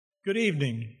Good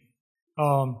evening.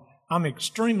 I'm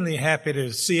extremely happy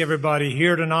to see everybody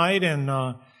here tonight, and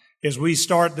as we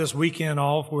start this weekend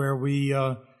off where we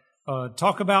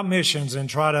talk about missions and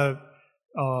try to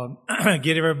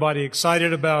get everybody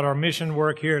excited about our mission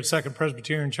work here at Second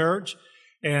Presbyterian Church.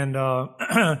 And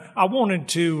I wanted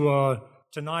to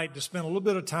tonight to spend a little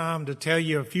bit of time to tell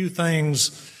you a few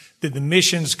things that the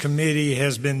missions committee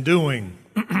has been doing.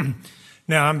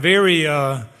 Now,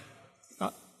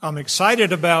 I'm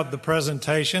excited about the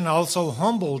presentation, also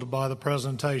humbled by the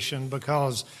presentation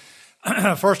because,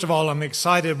 first of all, I'm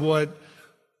excited what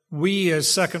we as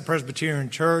Second Presbyterian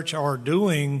Church are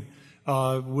doing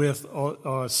with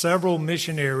several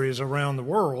missionaries around the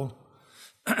world,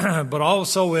 but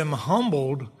also am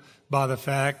humbled by the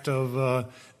fact of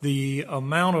the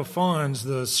amount of funds,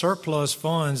 the surplus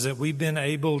funds that we've been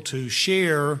able to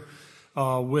share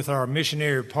with our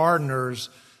missionary partners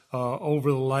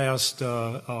over the last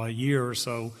year or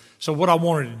so. So what I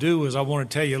wanted to do is I want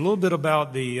to tell you a little bit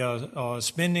about the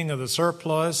spending of the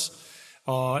surplus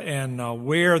and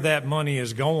where that money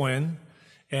is going.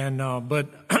 But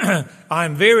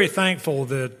I'm very thankful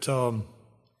that,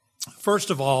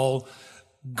 first of all,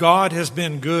 God has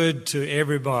been good to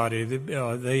everybody.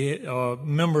 The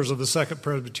members of the Second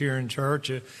Presbyterian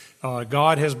Church,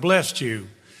 God has blessed you.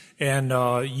 And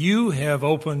you have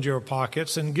opened your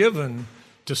pockets and given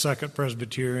to Second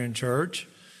Presbyterian Church.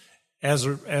 As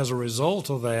a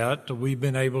result of that, we've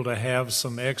been able to have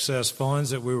some excess funds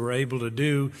that we were able to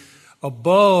do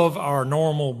above our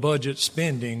normal budget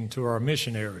spending to our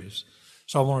missionaries.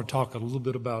 So I want to talk a little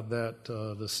bit about that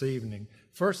this evening.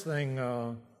 First thing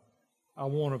I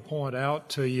want to point out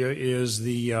to you is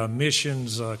the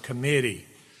missions committee.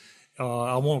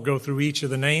 I won't go through each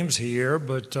of the names here,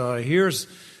 but here's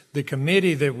the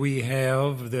committee that we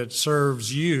have that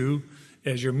serves you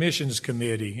as your missions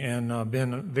committee, and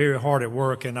been very hard at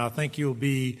work, and I think you'll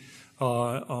be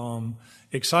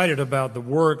excited about the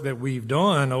work that we've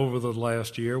done over the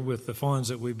last year with the funds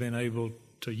that we've been able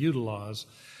to utilize.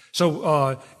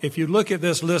 So if you look at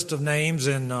this list of names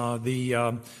and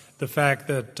the fact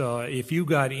that if you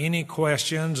got any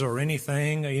questions or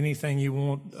anything you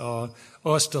want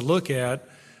us to look at,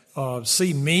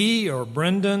 see me or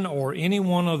Brendan or any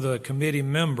one of the committee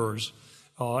members,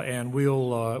 and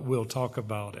we'll talk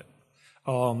about it.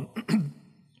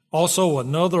 Also,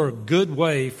 another good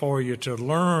way for you to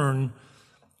learn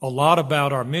a lot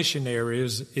about our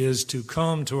missionaries is to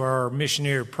come to our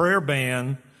missionary prayer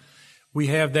band. We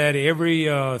have that every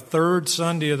third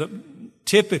Sunday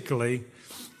typically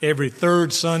every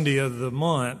third Sunday of the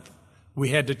month. We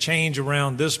had to change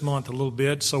around this month a little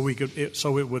bit so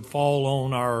it would fall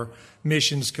on our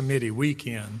missions committee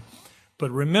weekend. But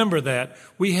remember that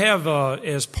we have,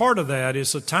 as part of that,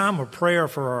 it's a time of prayer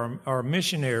for our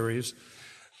missionaries,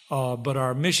 but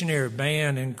our missionary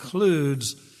band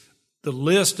includes the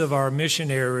list of our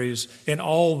missionaries and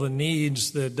all the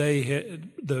needs that they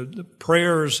the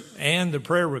prayers and the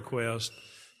prayer requests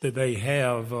that they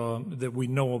have that we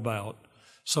know about.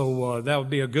 So that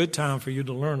would be a good time for you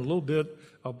to learn a little bit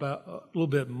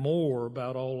more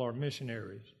about all our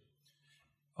missionaries.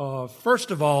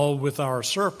 First of all, with our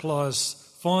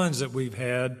surplus funds that we've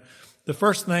had, the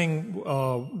first thing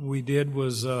we did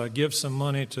was give some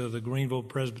money to the Greenville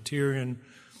Presbyterian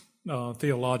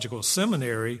Theological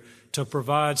Seminary to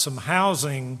provide some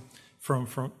housing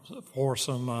for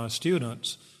some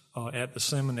students at the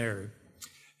seminary.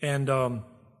 And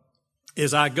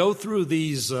as I go through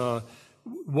these,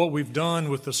 what we've done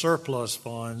with the surplus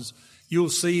funds, you'll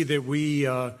see that we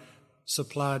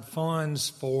supplied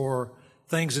funds for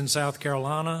things in South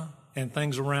Carolina and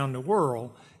things around the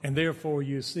world. And therefore,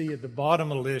 you see at the bottom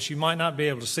of the list, you might not be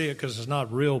able to see it because it's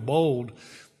not real bold,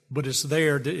 but it's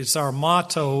there. It's our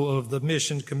motto of the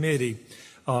Mission Committee,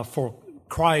 for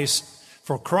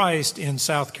Christ in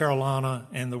South Carolina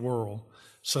and the world.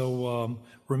 So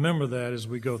remember that as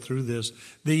we go through this.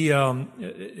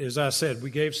 As I said,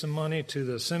 we gave some money to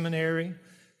the seminary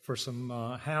for some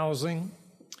housing.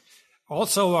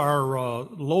 Also, our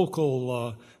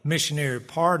local missionary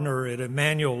partner at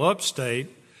Emmanuel Upstate,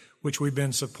 which we've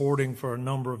been supporting for a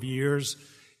number of years.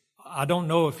 I don't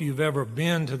know if you've ever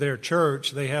been to their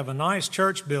church. They have a nice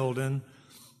church building,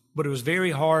 but it was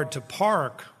very hard to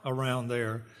park around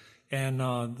there. And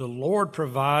the Lord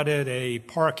provided a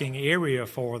parking area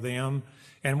for them,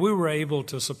 and we were able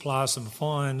to supply some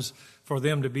funds for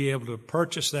them to be able to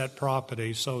purchase that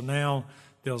property. So now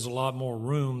there's a lot more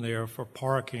room there for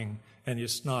parking, and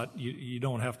it's not you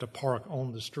don't have to park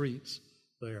on the streets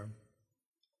there.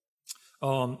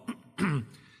 The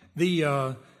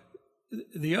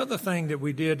other thing that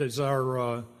we did is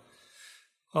our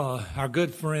Our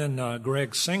good friend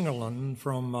Greg Singerland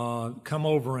from Come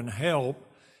Over and Help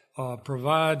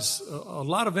provides a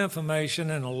lot of information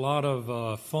and a lot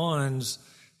of funds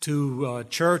to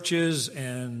churches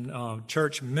and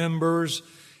church members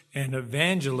and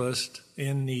evangelists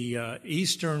in the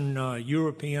Eastern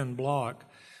European bloc,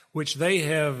 which they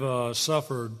have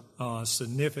suffered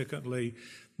significantly.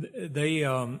 They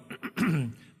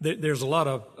there's a lot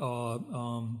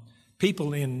of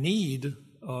people in need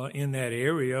in that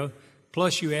area.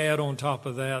 Plus, you add on top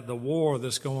of that the war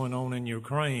that's going on in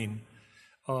Ukraine.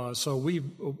 So we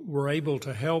were able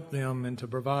to help them and to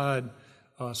provide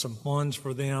some funds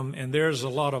for them. And there's a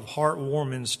lot of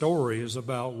heartwarming stories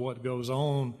about what goes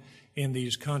on in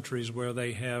these countries where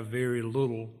they have very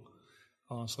little,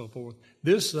 so forth.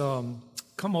 This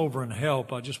Come Over and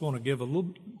Help, I just want to give a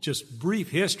little, just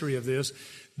brief history of this.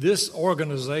 This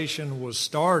organization was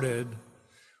started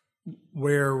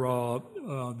where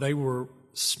they were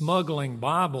smuggling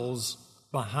Bibles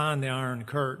behind the Iron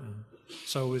Curtain.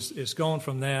 So it's gone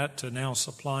from that to now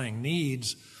supplying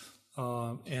needs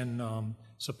and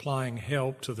supplying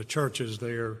help to the churches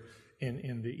there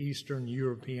in the Eastern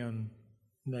European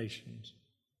nations.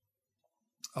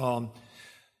 One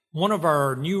of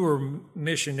our newer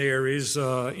missionaries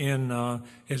in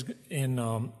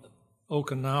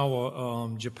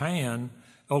Okinawa, Japan,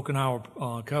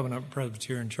 Okinawa Covenant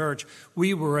Presbyterian Church,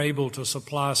 we were able to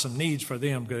supply some needs for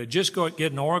them. They just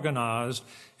getting organized,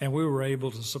 and we were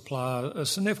able to supply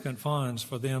significant funds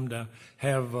for them to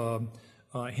have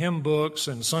hymn books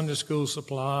and Sunday school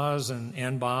supplies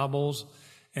and Bibles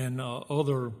and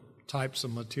other types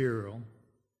of material.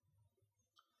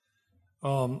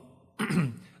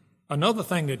 Another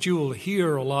thing that you will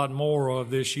hear a lot more of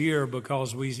this year,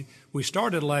 because we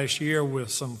started last year with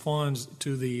some funds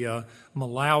to the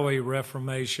Malawi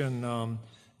Reformation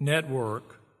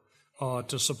network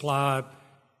to supply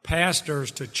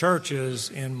pastors to churches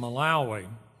in Malawi.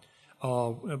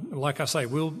 Like I say,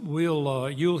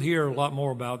 you'll hear a lot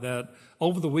more about that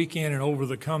over the weekend and over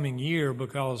the coming year,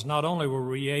 because not only were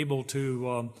we able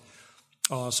to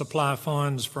supply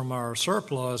funds from our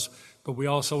surplus, but we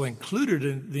also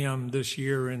included them this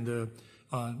year in the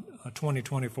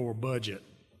 2024 budget.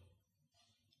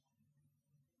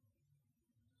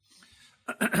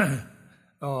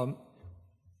 A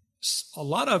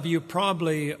lot of you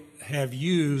probably have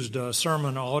used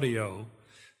sermon audio.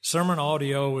 Sermon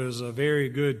audio is a very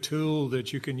good tool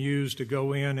that you can use to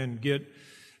go in and get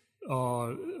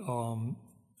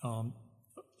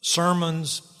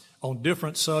sermons on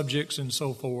different subjects and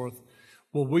so forth.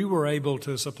 Well, we were able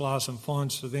to supply some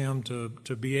funds to them to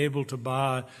be able to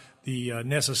buy the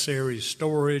necessary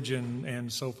storage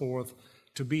and so forth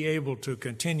to be able to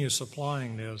continue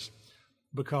supplying this.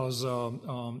 Because, I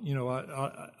don't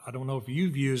know if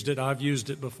you've used it. I've used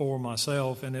it before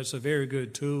myself, and it's a very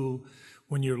good tool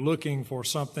when you're looking for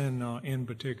something in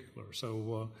particular.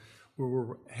 So we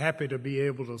were happy to be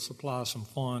able to supply some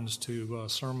funds to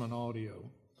sermon audio.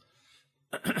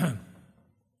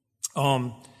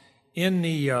 In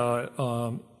the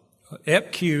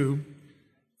EPQ,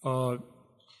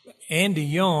 Andy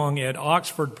Young at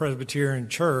Oxford Presbyterian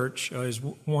Church is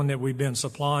one that we've been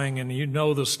supplying, and you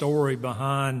know the story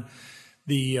behind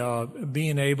the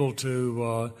being able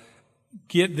to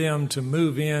get them to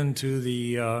move into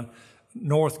the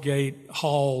Northgate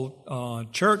Hall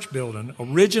church building.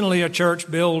 Originally a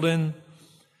church building,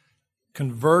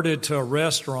 converted to a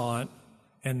restaurant,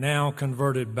 and now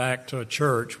converted back to a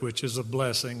church, which is a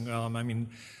blessing.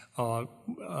 I've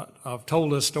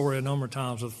told this story a number of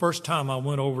times. The first time I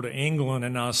went over to England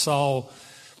and I saw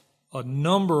a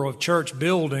number of church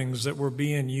buildings that were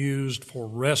being used for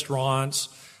restaurants,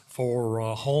 for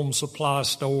home supply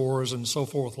stores and so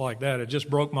forth like that, it just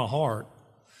broke my heart.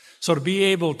 So to be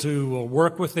able to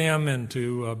work with them and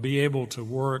to be able to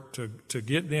work to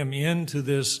get them into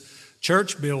this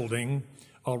church building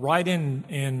right in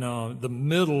the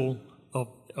middle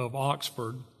of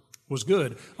Oxford was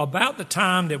good. About the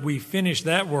time that we finished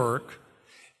that work,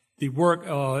 the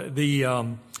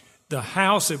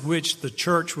house at which the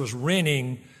church was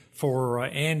renting for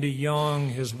Andy Young,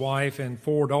 his wife, and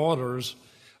 4 daughters,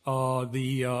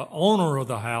 the owner of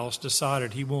the house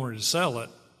decided he wanted to sell it.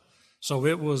 So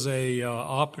it was a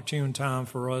opportune time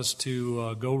for us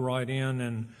to go right in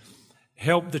and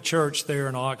help the church there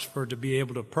in Oxford to be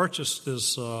able to purchase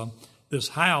this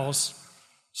house,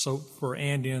 so for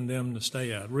Andy and them to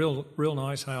stay at. Real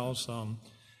nice house.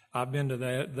 I've been to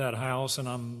that house, and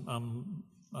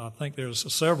I think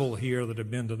there's several here that have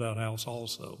been to that house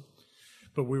also.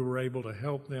 But we were able to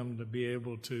help them to be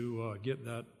able to get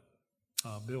that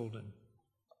building.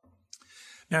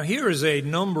 Now here is a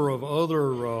number of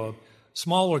other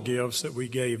smaller gifts that we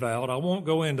gave out. I won't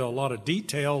go into a lot of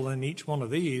detail in each one of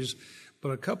these,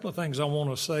 but a couple of things I want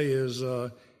to say is,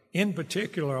 in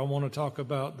particular, I want to talk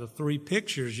about the 3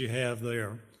 pictures you have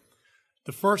there.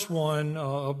 The first one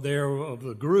up there of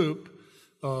the group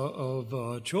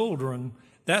of children,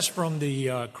 that's from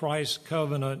the Christ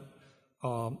Covenant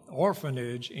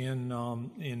orphanage in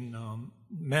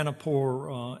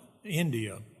Manipur,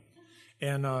 India.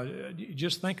 And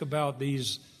just think about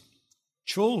these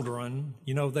children.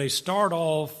 They start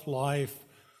off life,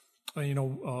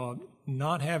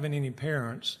 not having any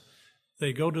parents.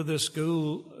 They go to this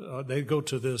school, they go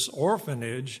to this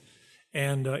orphanage,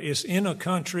 and it's in a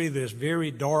country that's very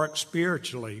dark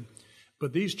spiritually.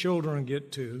 But these children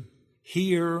get to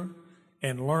hear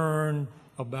and learn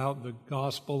about the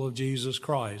gospel of Jesus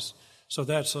Christ. So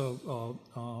that's a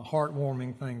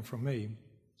heartwarming thing for me.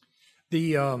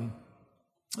 The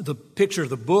picture of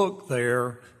the book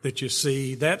there that you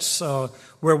see, that's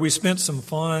where we spent some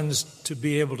funds to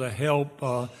be able to help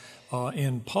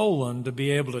in Poland to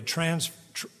be able to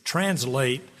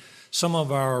translate some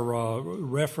of our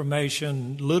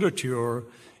Reformation literature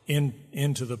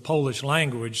into the Polish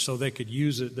language so they could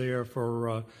use it there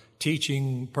for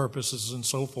teaching purposes and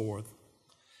so forth.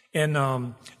 And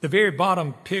the very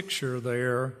bottom picture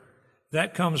there,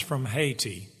 that comes from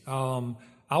Haiti.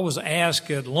 I was asked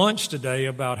at lunch today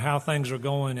about how things are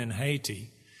going in Haiti.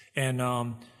 And,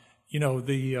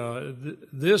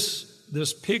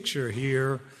 this picture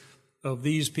here of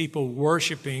these people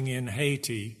worshiping in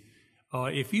Haiti,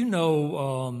 if you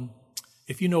know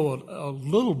a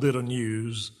little bit of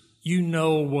news, you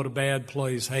know what a bad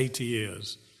place Haiti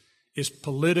is. It's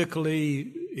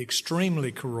politically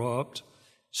extremely corrupt,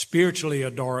 spiritually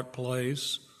a dark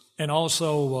place, and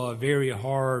also very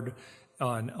hard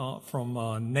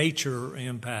from nature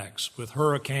impacts with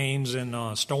hurricanes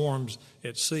and storms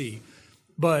at sea.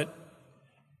 But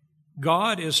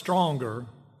God is stronger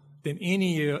than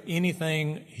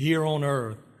anything here on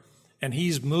earth, and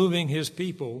He's moving His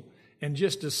people. And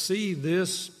just to see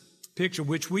this picture,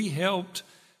 which we helped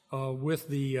with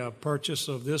the purchase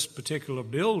of this particular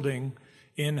building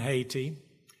in Haiti,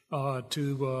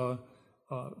 for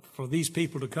these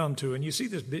people to come to, and you see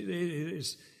this,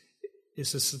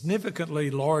 it's a significantly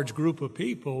large group of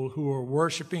people who are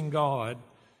worshiping God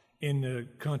in the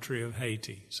country of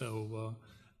Haiti. So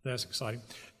that's exciting.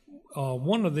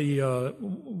 One of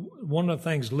the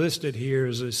things listed here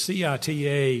is a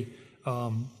CITA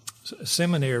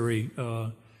seminary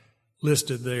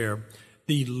listed there.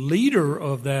 The leader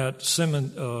of that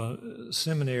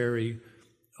seminary,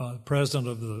 president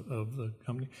of the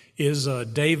company, is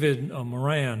David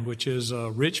Moran, which is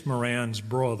Rich Moran's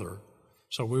brother.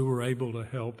 So we were able to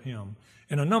help him,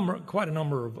 and quite a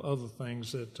number of other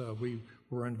things that we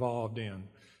were involved in.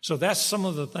 So that's some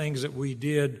of the things that we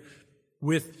did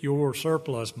with your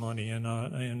surplus money, and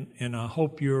I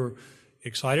hope you're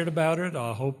excited about it.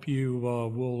 I hope you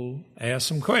will ask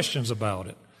some questions about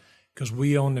it, because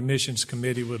we on the missions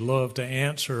committee would love to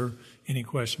answer any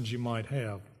questions you might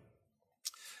have.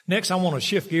 Next, I want to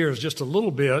shift gears just a little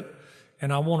bit,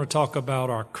 and I want to talk about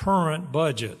our current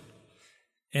budget.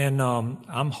 And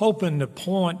I'm hoping the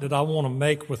point that I want to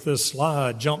make with this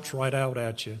slide jumps right out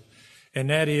at you, and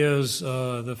that is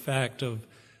the fact of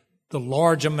the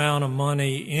large amount of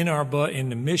money in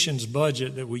the missions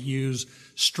budget that we use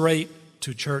straight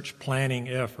to church planning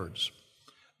efforts.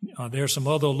 There's some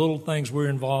other little things we're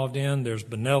involved in. There's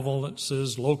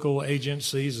benevolences, local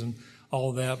agencies, and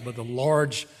all that, but the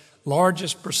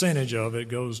largest percentage of it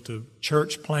goes to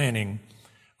church planning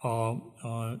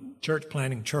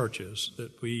churches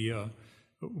that we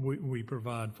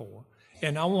provide for.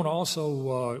 And I want to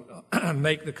also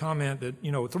make the comment that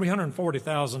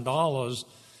 $340,000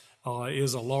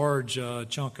 is a large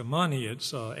chunk of money.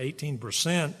 It's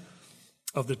 18%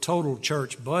 of the total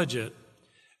church budget.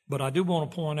 But I do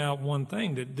want to point out one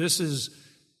thing, that this is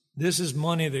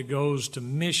money that goes to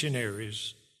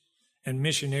missionaries and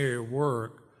missionary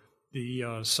work.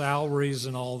 The salaries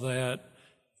and all that,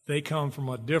 they come from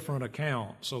a different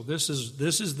account. So this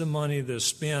is the money that's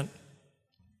spent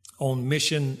on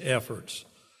mission efforts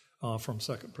from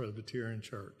Second Presbyterian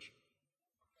Church.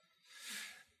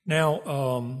 Now,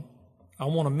 I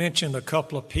want to mention a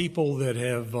couple of people that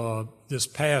have this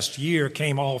past year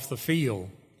came off the field.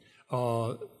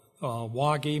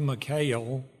 Wagi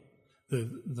Mikhail,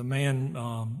 the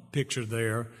man pictured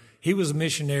there, he was a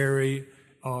missionary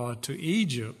to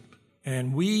Egypt,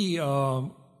 and we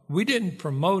didn't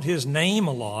promote his name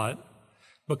a lot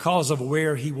because of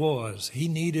where he was. He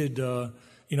needed,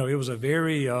 it was a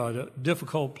very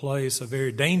difficult place, a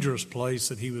very dangerous place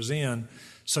that he was in.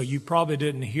 So you probably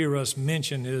didn't hear us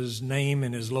mention his name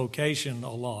and his location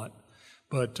a lot.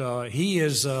 But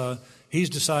he's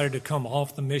decided to come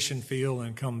off the mission field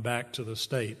and come back to the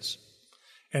States.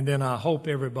 And then I hope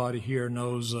everybody here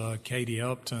knows Katie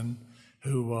Upton,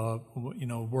 who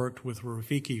worked with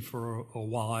Rafiki for a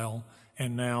while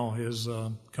and now has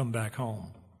come back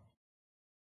home.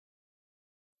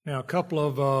 Now, a couple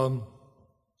of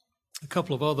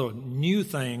other new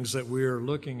things that we're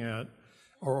looking at,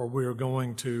 or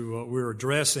we're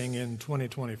addressing in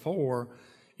 2024,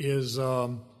 is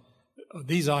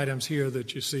these items here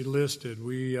that you see listed.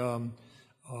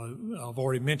 I've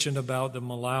already mentioned about the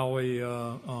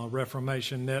Malawi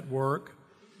Reformation Network.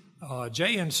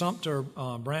 Jay and Sumter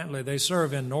Brantley, they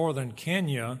serve in northern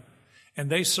Kenya, and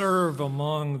they serve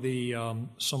among the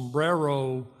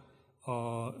sombrero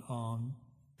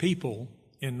people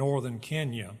in northern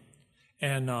Kenya.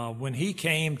 And when he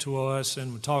came to us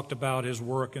and talked about his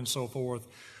work and so forth,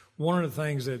 one of the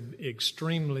things that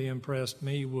extremely impressed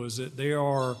me was that there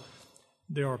are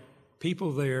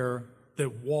people there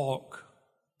that walk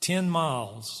 10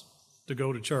 miles to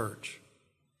go to church.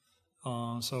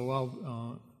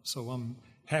 So I'm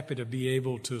happy to be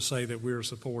able to say that we're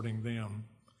supporting them.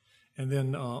 And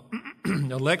then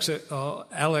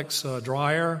Alex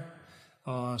Dreyer,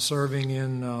 serving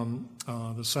in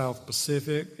the South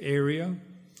Pacific area.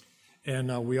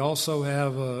 And we also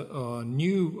have a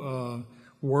new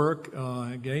work,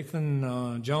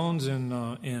 Gathan Jones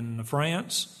in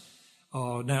France.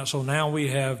 Now we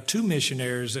have 2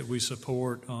 missionaries that we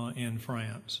support in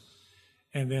France.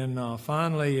 And then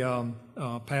finally,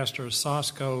 Pastor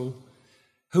Sasko,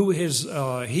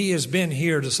 he has been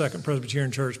here to Second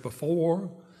Presbyterian Church before.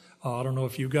 I don't know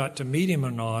if you got to meet him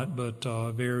or not, but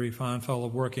a very fine fellow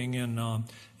working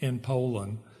in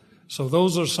Poland. So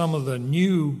those are some of the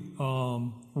new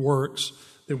works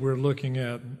that we're looking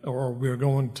at, or we're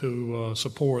going to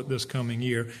support this coming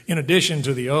year, in addition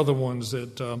to the other ones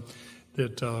that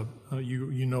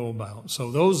you know about. So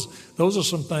those are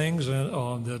some things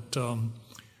that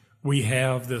we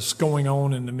have that's going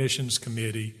on in the missions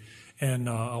committee, and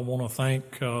I want to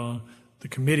thank the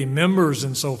committee members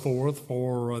and so forth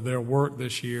for their work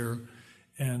this year,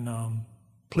 and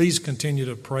please continue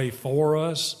to pray for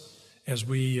us as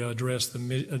we address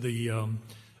the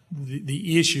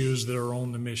issues that are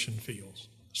on the mission fields.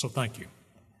 So thank you.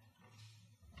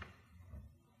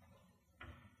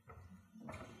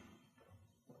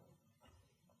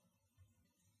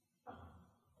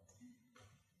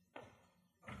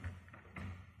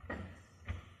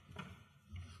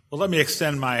 Well, let me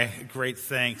extend my great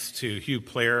thanks to Hugh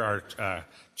Player, our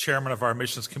chairman of our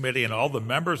missions committee, and all the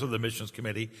members of the missions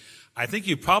committee. I think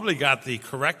you probably got the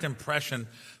correct impression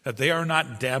that they are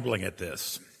not dabbling at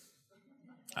this.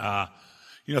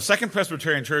 Second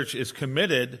Presbyterian Church is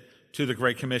committed to the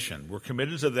Great Commission. We're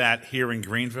committed to that here in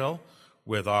Greenville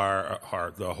with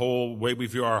the whole way we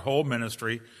view our whole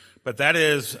ministry. But that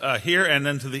is here and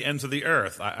then to the ends of the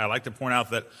earth. I like to point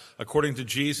out that according to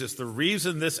Jesus, the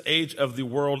reason this age of the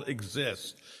world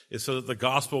exists is so that the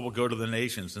gospel will go to the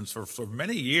nations. And so for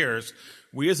many years,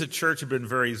 we as a church have been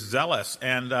very zealous.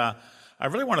 And I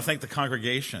really want to thank the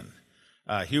congregation.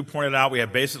 Hugh pointed out we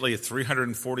have basically a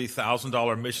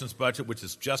 $340,000 missions budget, which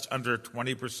is just under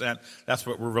 20%. That's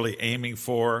what we're really aiming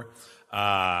for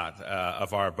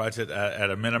of our budget at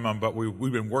a minimum. But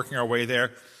we've been working our way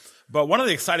there. But one of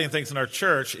the exciting things in our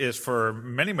church is for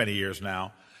many, many years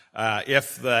now,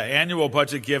 if the annual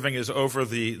budget giving is over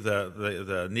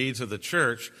the needs of the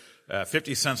church,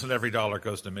 50 cents on every dollar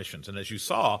goes to missions. And as you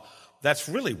saw, that's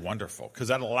really wonderful because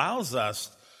that allows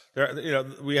us,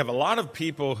 we have a lot of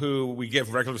people who we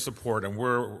give regular support and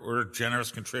we're generous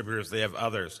contributors. They have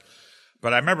others.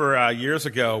 But I remember years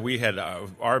ago, we had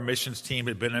our missions team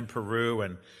had been in Peru,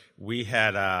 and we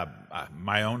had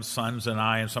my own sons and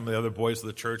I and some of the other boys of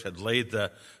the church had laid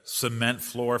the cement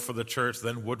floor for the church.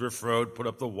 Then Woodruff Road put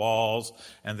up the walls,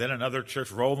 and then another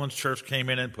church, Roland's church, came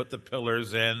in and put the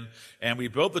pillars in. And we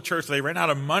built the church. They ran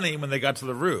out of money when they got to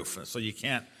the roof, so you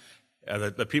can't.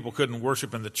 The people couldn't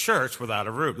worship in the church without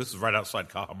a roof. This is right outside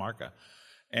Cajamarca.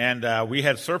 And we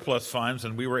had surplus funds,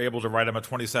 and we were able to write them a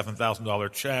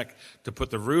 $27,000 check to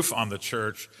put the roof on the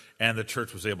church, and the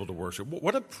church was able to worship.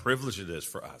 What a privilege it is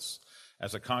for us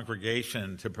as a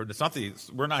congregation.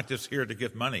 We're not just here to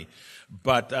give money,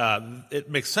 but it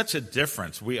makes such a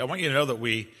difference. I want you to know that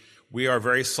we are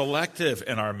very selective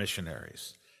in our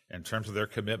missionaries in terms of their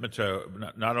commitment to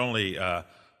not only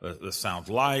the sound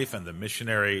life and the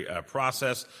missionary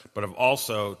process, but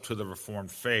also to the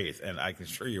Reformed faith. And I can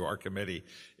assure you our committee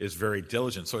is very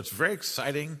diligent. So it's very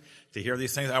exciting to hear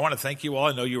these things. I want to thank you all.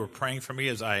 I know you were praying for me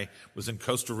as I was in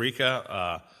Costa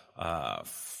Rica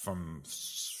from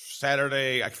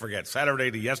Saturday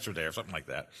to yesterday or something like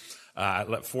that. I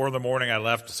left 4 a.m. I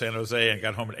left San Jose and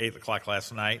got home at 8 o'clock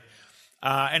last night.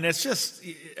 And it's just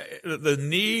the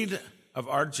need of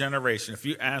our generation. If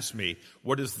you ask me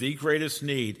what is the greatest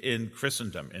need in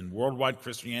Christendom, in worldwide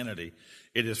Christianity,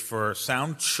 it is for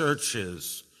sound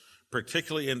churches,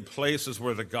 particularly in places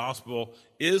where the gospel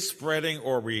is spreading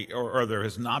or there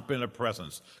has not been a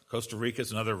presence. Costa Rica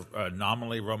is another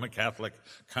nominally Roman Catholic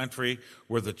country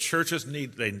where the churches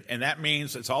and that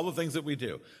means it's all the things that we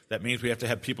do. That means we have to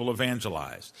have people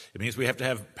evangelize. It means we have to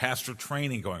have pastor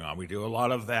training going on. We do a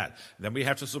lot of that. Then we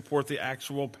have to support the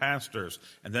actual pastors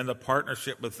and then the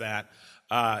partnership with that.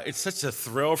 It's such a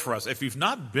thrill for us. If you've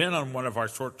not been on one of our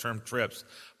short-term trips,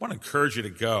 I want to encourage you to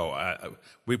go.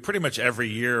 We pretty much every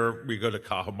year we go to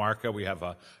Cajamarca. We have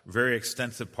a very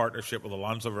extensive partnership with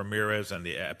Alonso Ramirez and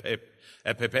the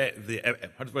EAPEPA,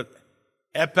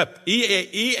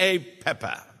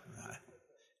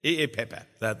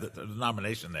 the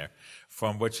denomination there,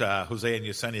 from which Jose and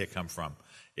Yesenia come from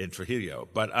in Trujillo.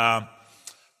 But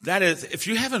that is, if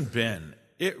you haven't been,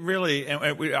 it really,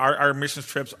 our missions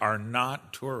trips are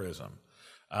not tourism.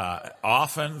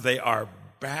 Often they are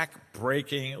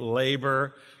back-breaking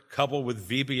labor coupled with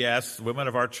VBS. Women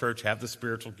of our church have the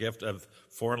spiritual gift of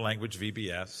foreign language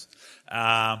VBS.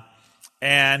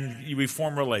 And we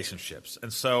form relationships.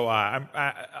 And so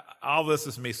all this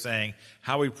is me saying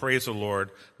how we praise the Lord,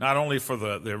 not only for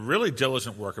the really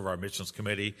diligent work of our missions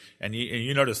committee, and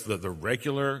you notice the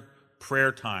regular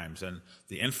prayer times and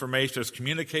the information, there's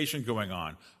communication going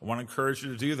on. I want to encourage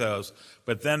you to do those.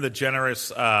 But then the generous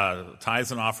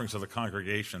tithes and offerings of the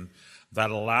congregation that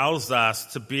allows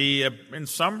us to be, in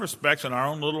some respects, in our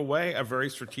own little way, a very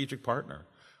strategic partner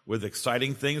with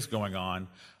exciting things going on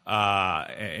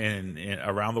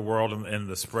around the world in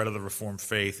the spread of the Reformed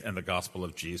faith and the gospel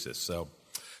of Jesus. So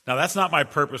now that's not my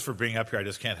purpose for being up here. I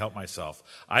just can't help myself.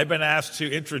 I've been asked to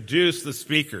introduce the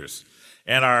speakers.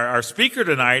 And our speaker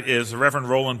tonight is Reverend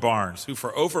Roland Barnes, who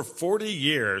for over 40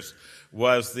 years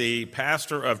was the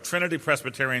pastor of Trinity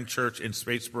Presbyterian Church in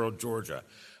Statesboro, Georgia.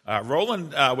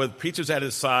 Roland, with preachers at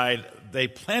his side, they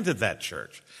planted that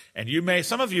church. And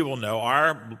some of you will know,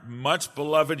 our much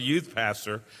beloved youth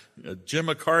pastor, Jim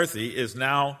McCarthy, is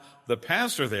now the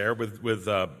pastor there with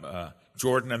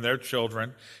Jordan and their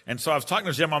children. And so I was talking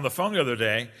to Jim on the phone the other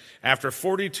day. After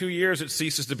 42 years, it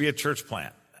ceases to be a church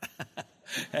plant.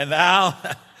 And now,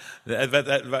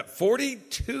 about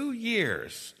 42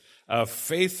 years of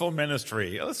faithful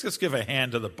ministry. Let's just give a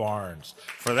hand to the Barnes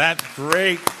for that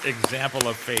great example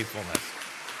of faithfulness.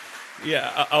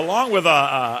 Yeah, along with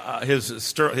his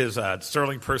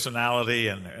sterling personality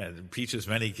and Peach's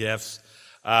many gifts,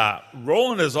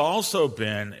 Roland has also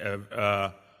been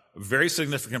a very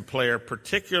significant player,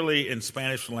 particularly in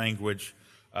Spanish language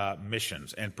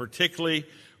missions, and particularly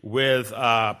with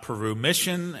Peru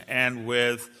Mission and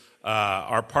with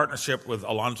our partnership with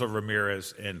Alonso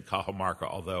Ramirez in Cajamarca,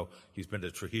 although he's been to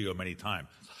Trujillo many times.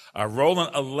 Roland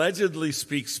allegedly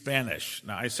speaks Spanish.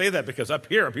 Now, I say that because up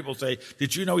here people say,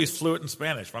 did you know he's fluent in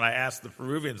Spanish? When I ask the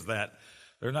Peruvians that,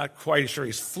 they're not quite sure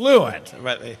he's fluent,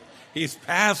 but he's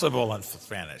passable in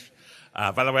Spanish.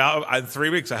 By the way, in 3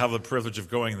 weeks I have the privilege of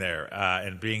going there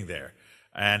and being there.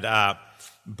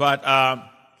 But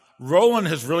Roland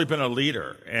has really been a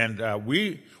leader, and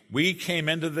we came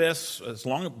into this as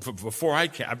long before I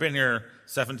came. I've been here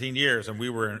 17 years, and we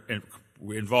were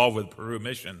involved with Peru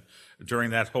Mission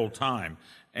during that whole time.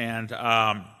 And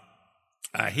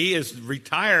he is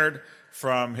retired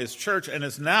from his church and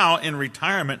is now in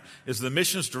retirement as the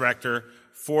missions director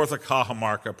for the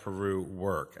Cajamarca, Peru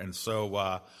work. And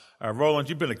so, Roland,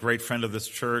 you've been a great friend of this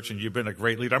church, and you've been a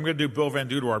great leader. I'm going to do Bill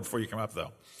VanDoodewaard before you come up,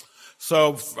 though.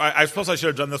 So I suppose I should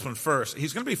have done this one first.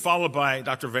 He's going to be followed by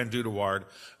Dr. VanDoodewaard,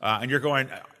 and you're going,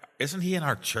 isn't he in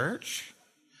our church?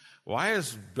 Why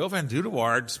is Bill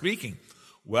VanDoodewaard speaking?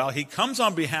 Well, he comes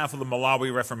on behalf of the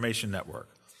Malawi Reformation Network.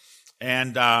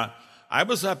 And I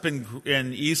was up in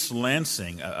East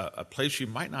Lansing, a place you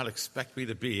might not expect me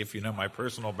to be if you know my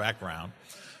personal background.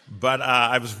 But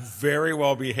I was very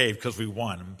well behaved because we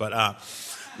won. But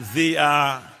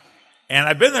and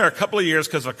I've been there a couple of years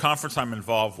because of a conference I'm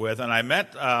involved with, and I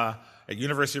met at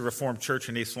University Reformed Church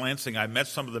in East Lansing, I met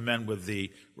some of the men with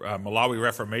the Malawi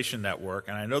Reformation Network,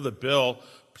 and I know that Bill,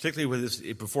 particularly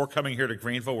with before coming here to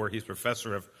Greenville, where he's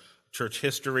professor of church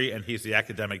history and he's the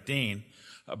academic dean,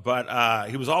 but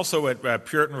he was also at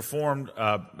Puritan Reformed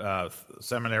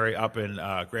Seminary up in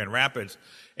Grand Rapids,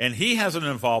 and he has an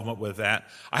involvement with that.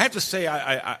 I have to say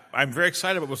I'm very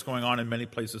excited about what's going on in many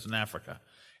places in Africa.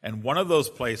 And one of those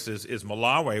places is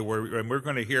Malawi, and we're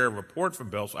going to hear a report from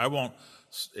Bill, so I won't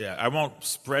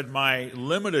spread my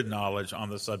limited knowledge on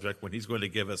the subject when he's going to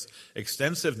give us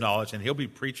extensive knowledge, and he'll be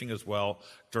preaching as well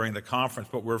during the conference.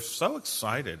 But we're so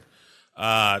excited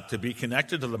to be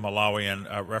connected to the Malawian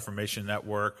Reformation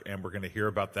Network, and we're going to hear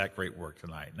about that great work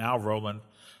tonight. Now, Roland,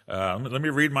 let me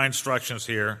read my instructions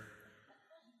here.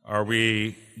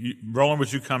 Roland,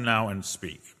 would you come now and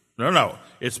speak? No,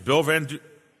 it's Bill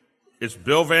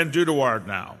VanDoodewaard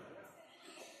now.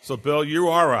 So, Bill, you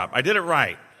are up. I did it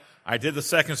right. I did the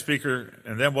second speaker,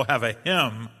 and then we'll have a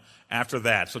hymn after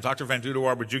that. So, Dr.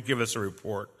 VanDoodewaard, would you give us a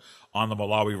report on the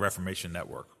Malawi Reformation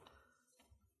Network?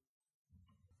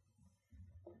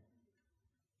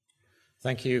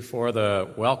 Thank you for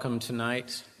the welcome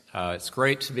tonight. It's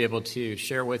great to be able to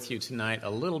share with you tonight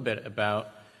a little bit about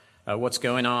what's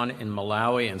going on in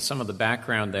Malawi and some of the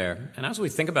background there. And as we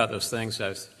think about those things, I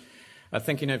was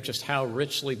thinking of just how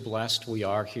richly blessed we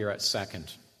are here at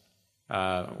Second.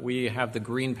 We have the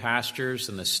green pastures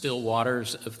and the still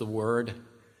waters of the Word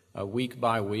week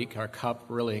by week. Our cup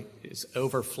really is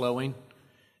overflowing.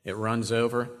 It runs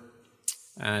over.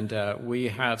 And we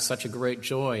have such a great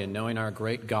joy in knowing our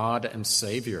great God and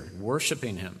Savior,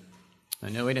 worshiping Him,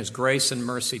 and knowing His grace and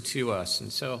mercy to us.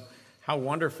 And so how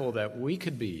wonderful that we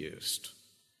could be used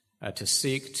to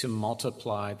seek to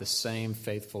multiply the same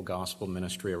faithful gospel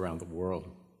ministry around the world.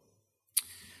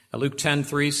 Luke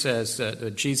 10:3 says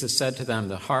that Jesus said to them,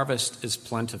 "The harvest is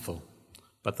plentiful,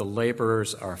 but the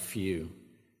laborers are few.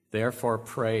 Therefore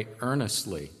pray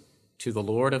earnestly to the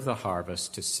Lord of the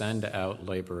harvest to send out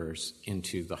laborers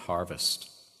into the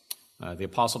harvest." The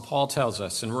Apostle Paul tells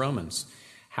us in Romans,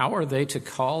 "How are they to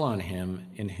call on him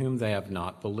in whom they have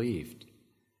not believed?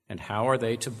 And how are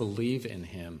they to believe in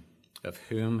him of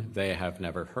whom they have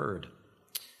never heard?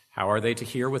 How are they to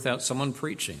hear without someone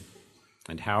preaching?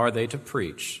 And how are they to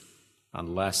preach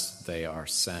unless they are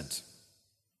sent?"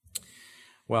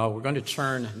 Well, we're going to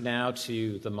turn now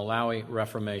to the Malawi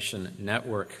Reformation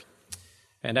Network.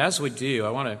 And as we do,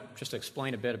 I want to just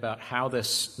explain a bit about how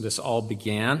this all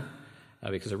began,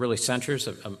 because it really centers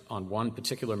on one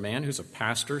particular man who's a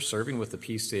pastor serving with the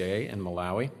PCA in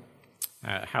Malawi,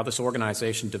 how this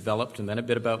organization developed, and then a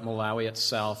bit about Malawi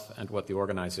itself and what the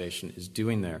organization is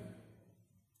doing there.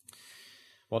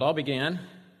 Well, it all began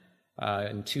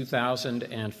in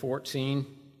 2014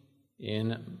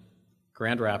 in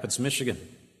Grand Rapids, Michigan.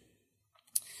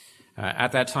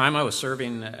 At that time, I was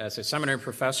serving as a seminary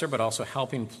professor, but also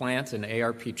helping plant an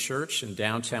ARP church in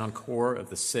downtown core of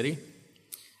the city.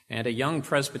 And a young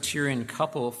Presbyterian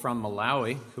couple from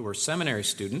Malawi who were seminary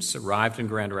students arrived in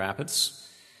Grand Rapids.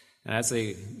 And as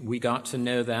we got to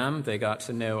know them, they got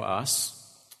to know us.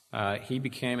 He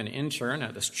became an intern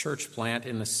at this church plant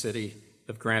in the city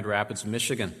of Grand Rapids,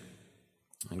 Michigan.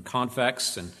 And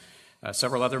Convex and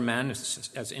several other men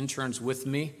as interns with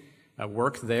me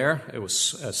worked there. It was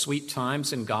sweet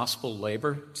times in gospel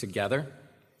labor together,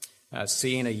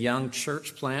 seeing a young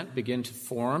church plant begin to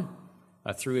form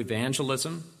through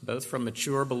evangelism, both from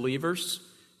mature believers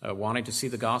wanting to see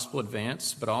the gospel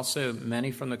advance, but also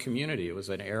many from the community. It was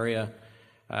an area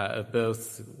of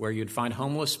both where you'd find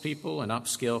homeless people and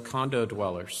upscale condo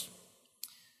dwellers.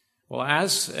 Well,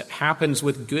 as it happens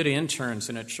with good interns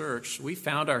in a church, we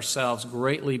found ourselves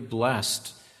greatly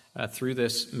blessed through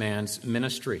this man's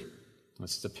ministry.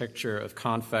 This is a picture of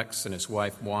Convex and his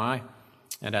wife, Y,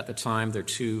 and at the time, their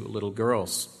two little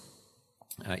girls,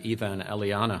 Eva and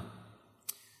Eliana.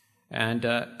 And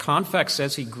Convex,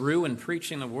 as he grew in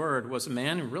preaching the word, was a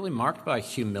man really marked by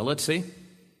humility,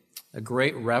 a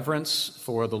great reverence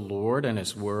for the Lord and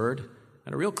his word,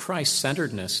 and a real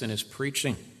Christ-centeredness in his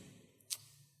preaching.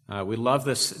 We love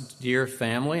this dear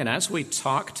family, and as we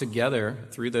talked together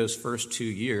through those first 2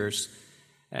 years,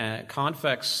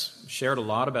 Convex shared a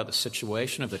lot about the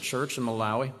situation of the church in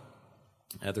Malawi,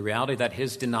 the reality that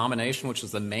his denomination, which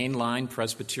was the mainline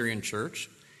Presbyterian church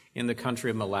in the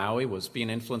country of Malawi, was being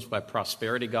influenced by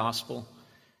prosperity gospel,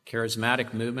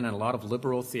 charismatic movement, and a lot of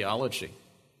liberal theology.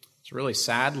 It's really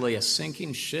sadly a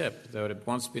sinking ship, though it had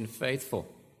once been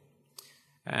faithful.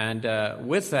 And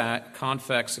with that,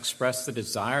 Convex expressed the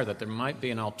desire that there might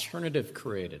be an alternative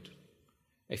created,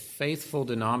 a faithful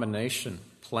denomination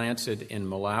planted in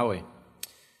Malawi.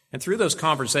 And through those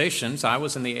conversations, I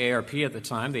was in the ARP at the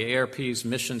time. The ARP's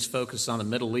missions focused on the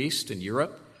Middle East and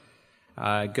Europe.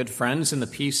 Good friends in the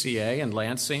PCA in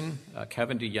Lansing,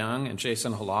 Kevin DeYoung and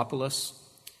Jason Holopoulos.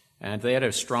 And they had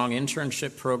a strong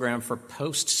internship program for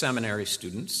post-seminary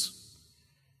students.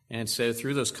 And so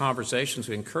through those conversations,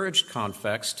 we encouraged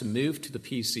Convex to move to the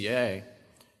PCA,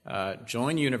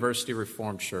 join University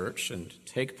Reformed Church, and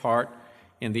take part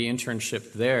in the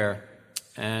internship there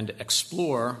and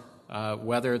explore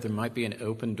whether there might be an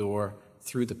open door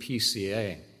through the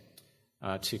PCA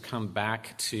to come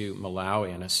back to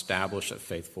Malawi and establish a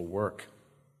faithful work.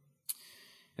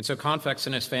 And so Convex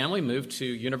and his family moved to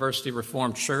University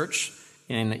Reformed Church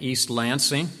in East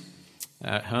Lansing,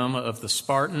 home of the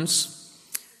Spartans.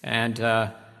 And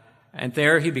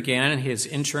there he began his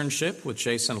internship with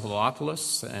Jason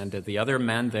Halopoulos and the other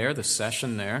men there, the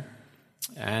session there.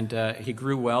 And he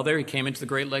grew well there. He came into the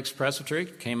Great Lakes Presbytery,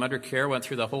 came under care, went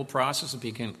through the whole process of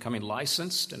becoming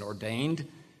licensed and ordained,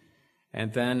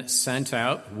 and then sent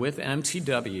out with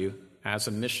MTW as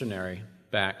a missionary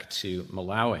back to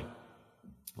Malawi.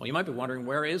 Well, you might be wondering,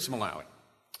 where is Malawi?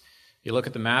 You look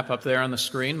at the map up there on the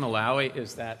screen. Malawi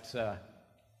is that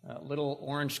little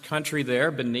orange country there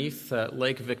beneath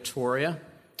Lake Victoria.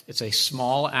 It's a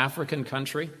small African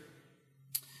country.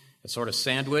 It's sort of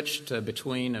sandwiched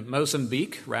between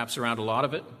Mozambique, wraps around a lot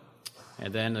of it,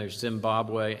 and then there's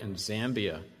Zimbabwe and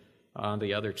Zambia on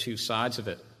the other two sides of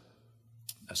it.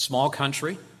 A small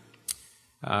country,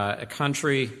 a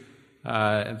country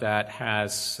that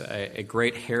has a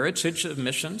great heritage of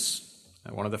missions.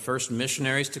 One of the first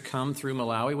missionaries to come through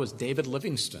Malawi was David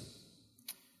Livingstone.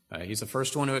 He's the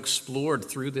first one who explored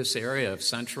through this area of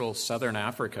central southern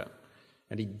Africa.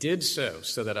 And he did so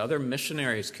that other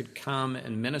missionaries could come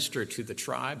and minister to the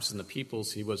tribes and the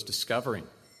peoples he was discovering.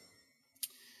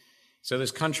 So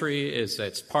this country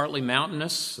it's partly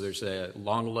mountainous. There's a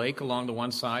long lake along the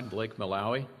one side, Lake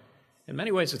Malawi. In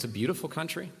many ways, it's a beautiful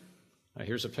country.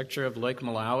 Here's a picture of Lake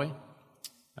Malawi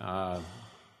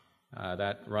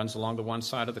that runs along the one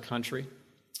side of the country.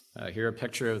 Here a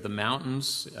picture of the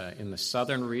mountains in the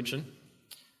southern region.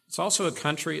 It's also a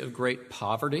country of great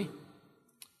poverty.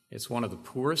 It's one of the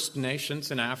poorest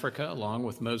nations in Africa, along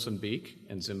with Mozambique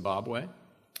and Zimbabwe,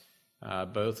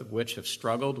 both of which have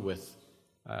struggled with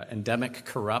endemic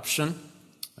corruption,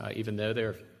 even though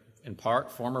they're in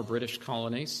part former British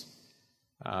colonies.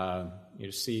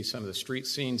 You see some of the street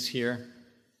scenes here.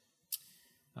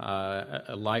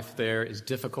 Life there is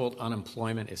difficult.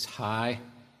 Unemployment is high.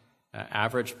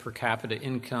 Average per capita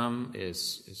income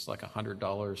is like $100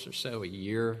 or so a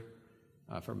year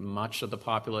for much of the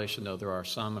population, though there are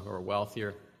some who are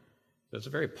wealthier. So it's a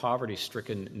very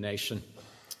poverty-stricken nation.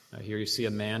 Here you see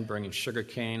a man bringing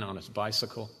sugarcane on his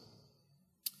bicycle.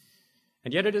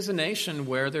 And yet it is a nation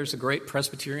where there's a great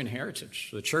Presbyterian heritage.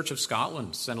 The Church of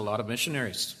Scotland sent a lot of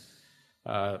missionaries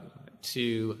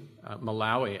to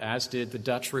Malawi, as did the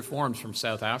Dutch Reformed from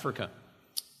South Africa.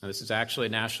 Now, this is actually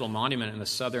a national monument in the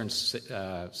southern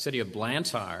city of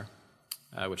Blantyre,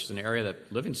 which is an area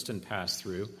that Livingstone passed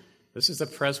through. This is the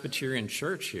Presbyterian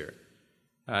church here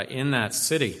in that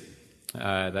city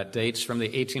that dates from the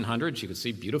 1800s. You can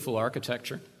see beautiful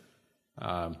architecture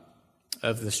of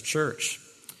this church.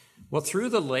 Well, through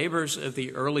the labors of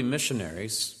the early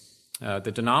missionaries,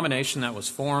 the denomination that was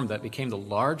formed that became the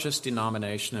largest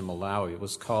denomination in Malawi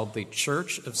was called the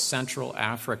Church of Central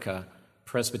Africa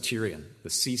Presbyterian, the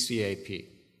CCAP. It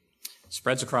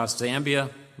spreads across Zambia,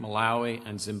 Malawi,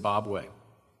 and Zimbabwe.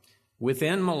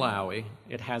 Within Malawi,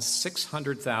 it has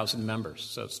 600,000 members,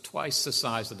 so it's twice the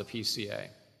size of the PCA.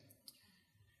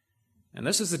 And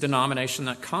this is the denomination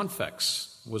that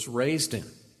Convex was raised in.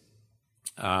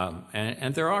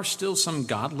 And there are still some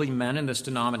godly men in this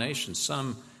denomination,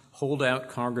 some holdout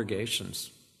congregations.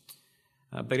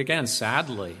 But again,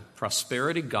 sadly,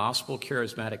 prosperity gospel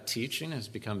charismatic teaching has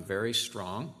become very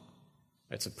strong.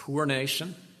 It's a poor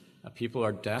nation. People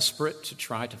are desperate to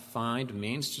try to find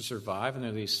means to survive, and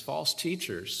there are these false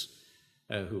teachers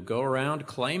who go around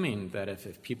claiming that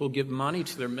if people give money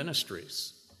to their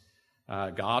ministries,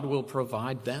 God will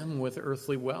provide them with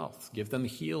earthly wealth, give them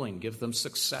healing, give them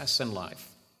success in life.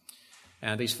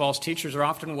 And these false teachers are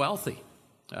often wealthy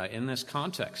in this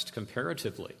context,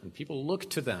 comparatively, and people look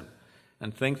to them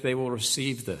and think they will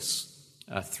receive this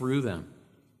through them.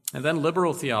 And then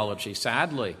liberal theology,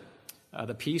 sadly,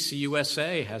 the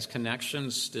PCUSA has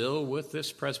connections still with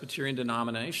this Presbyterian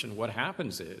denomination. What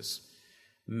happens is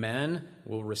men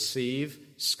will receive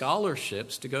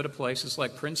scholarships to go to places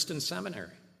like Princeton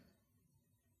Seminary.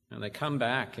 And they come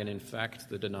back and infect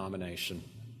the denomination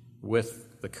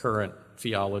with the current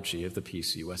theology of the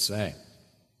PCUSA.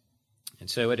 And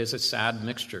so it is a sad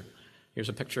mixture. Here's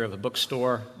a picture of a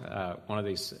bookstore, one of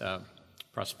these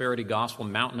Prosperity Gospel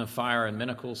Mountain of Fire and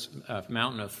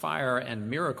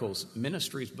Miracles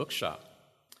Ministries bookshop.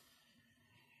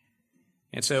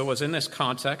 And so it was in this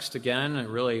context, again,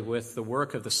 really with the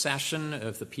work of the session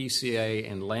of the PCA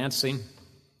in Lansing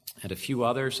and a few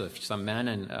others, some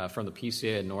men from the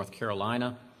PCA in North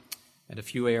Carolina, and a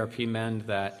few ARP men,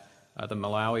 that the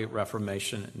Malawi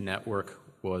Reformation Network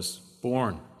was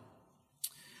born.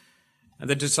 And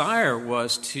the desire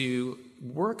was to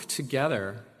work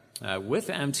together with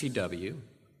MTW,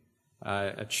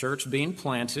 a church being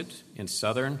planted in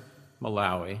southern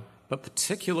Malawi, but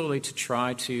particularly to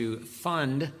try to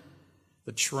fund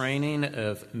the training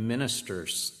of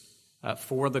ministers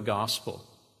for the gospel.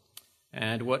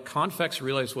 And what Convex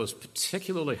realized was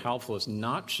particularly helpful is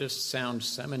not just sound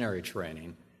seminary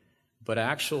training, but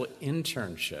actual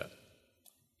internship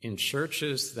in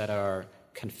churches that are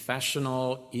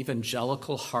confessional,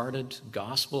 evangelical-hearted,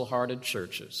 gospel-hearted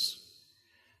churches,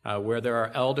 where there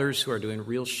are elders who are doing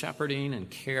real shepherding and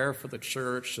care for the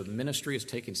church, so the ministry is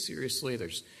taken seriously,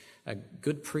 there's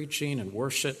good preaching and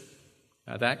worship,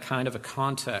 that kind of a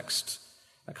context.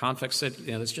 Convex said,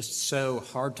 it's just so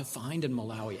hard to find in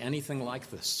Malawi, anything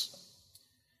like this.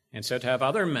 And so to have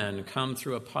other men come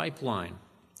through a pipeline,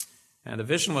 and the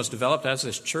vision was developed as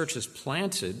this church is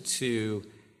planted to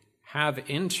have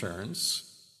interns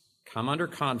come under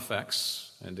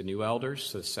Convex and the new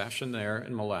elders, the session there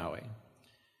in Malawi,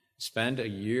 spend a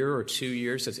year or 2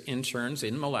 years as interns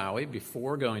in Malawi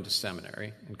before going to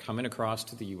seminary and coming across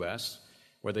to the U.S.,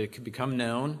 where they could become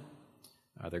known,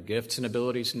 their gifts and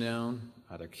abilities known,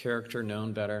 their character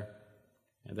known better,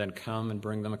 and then come and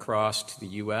bring them across to the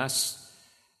U.S.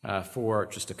 For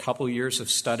just a couple years of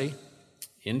study,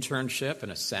 internship in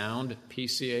a sound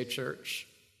PCA church,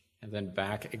 and then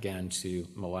back again to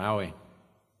Malawi.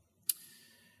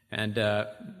 And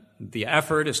the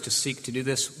effort is to seek to do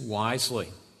this wisely.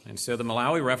 And so the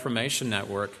Malawi Reformation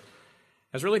Network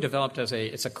has really developed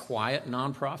it's a quiet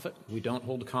nonprofit. We don't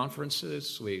hold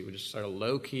conferences. We just sort of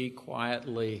low-key,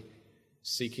 quietly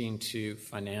seeking to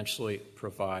financially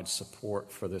provide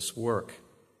support for this work.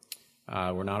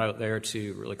 We're not out there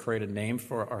to really create a name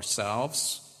for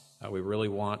ourselves. We really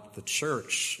want the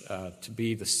church to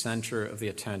be the center of the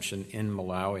attention in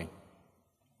Malawi.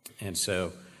 And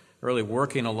so really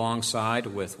working alongside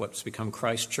with what's become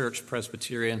Christ Church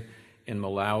Presbyterian in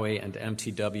Malawi and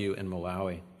MTW in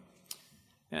Malawi.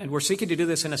 And we're seeking to do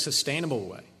this in a sustainable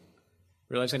way,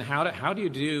 realizing how do you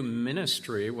do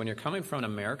ministry when you're coming from an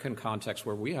American context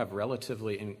where we have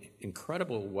relatively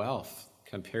incredible wealth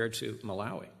compared to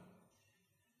Malawi.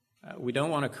 We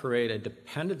don't want to create a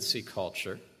dependency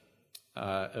culture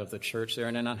of the church there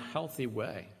in an unhealthy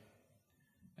way.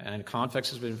 And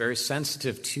Convex has been very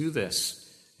sensitive to this.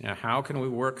 How can we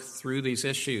work through these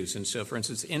issues? And so, for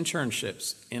instance,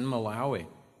 internships in Malawi,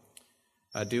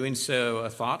 doing so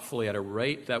thoughtfully at a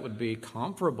rate that would be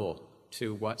comparable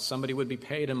to what somebody would be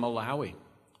paid in Malawi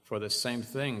for the same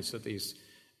things that these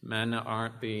men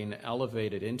aren't being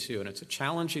elevated into. And it's a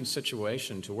challenging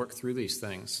situation to work through these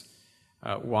things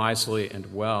wisely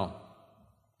and well.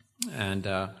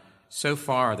 And so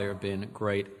far, there have been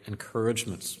great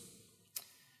encouragements.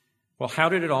 Well, how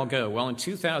did it all go? Well, in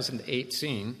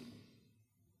 2018,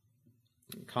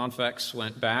 Convex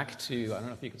went back to, I don't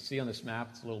know if you can see on this map,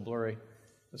 it's a little blurry,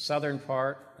 the southern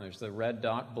part. There's the red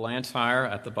dot, Blantyre,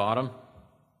 at the bottom,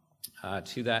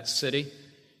 to that city.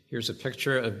 Here's a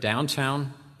picture of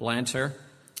downtown Blantyre.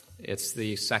 It's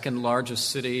the second largest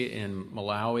city in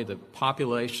Malawi. The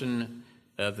population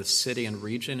of the city and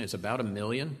region is about 1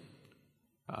 million,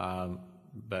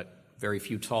 but very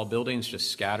few tall buildings,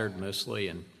 just scattered mostly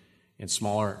in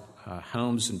smaller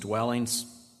homes and dwellings.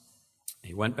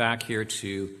 He went back here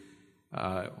to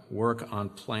work on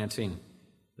planting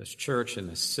this church in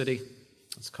this city.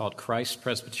 It's called Christ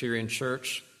Presbyterian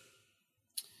Church.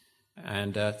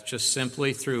 And just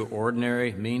simply through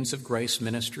ordinary means of grace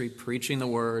ministry, preaching the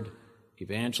word,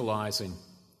 evangelizing,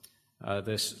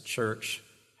 this church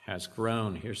has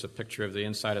grown. Here's a picture of the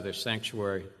inside of their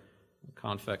sanctuary,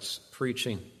 Convex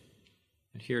preaching.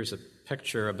 And here's a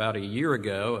picture about a year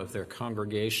ago of their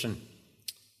congregation,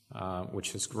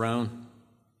 which has grown.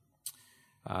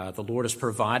 The Lord has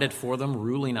provided for them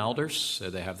ruling elders, so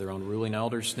they have their own ruling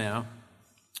elders now,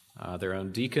 their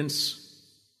own deacons.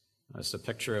 That's a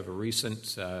picture of a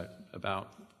recent,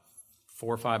 about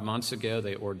 4 or 5 months ago,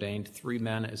 they ordained 3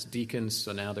 men as deacons,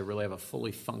 so now they really have a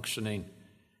fully functioning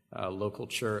local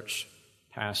church,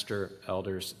 pastor,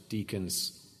 elders,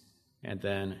 deacons. And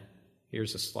then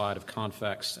here's a slide of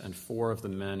Convex and 4 of the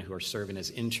men who are serving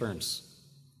as interns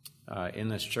in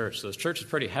this church. So this church is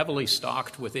pretty heavily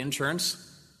stocked with interns.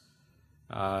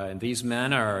 And these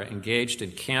men are engaged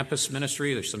in campus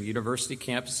ministry. There's some university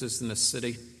campuses in the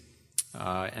city.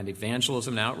 And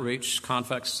evangelism and outreach.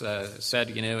 Convex said,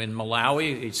 in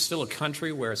Malawi, it's still a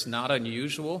country where it's not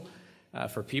unusual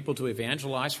for people to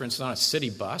evangelize. For instance, on a city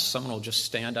bus, someone will just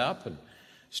stand up and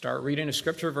start reading a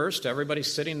scripture verse to everybody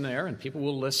sitting there, and people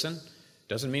will listen.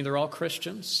 Doesn't mean they're all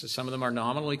Christians. Some of them are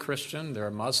nominally Christian. There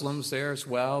are Muslims there as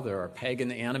well. There are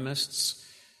pagan animists.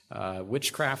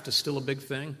 Witchcraft is still a big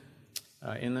thing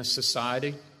in this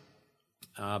society,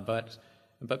 but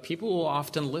people will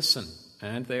often listen,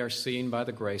 and they are seeing by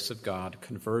the grace of God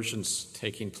conversions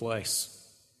taking place.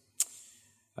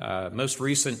 Most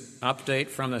recent update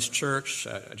from this church,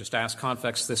 I just asked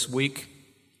Convex this week,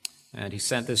 and he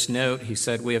sent this note. He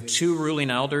said, "We have 2 ruling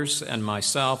elders and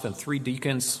myself and 3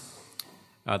 deacons.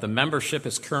 The membership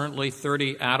is currently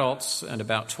 30 adults and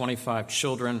about 25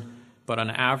 children, but on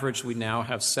average we now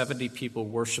have 70 people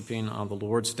worshiping on the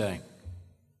Lord's Day.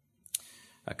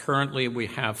 Currently we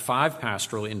have 5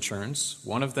 pastoral interns,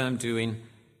 one of them doing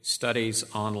studies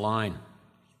online."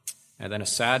 And then a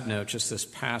sad note, just this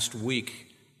past week,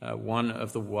 one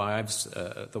of the wives,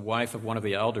 the wife of one of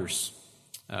the elders,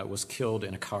 was killed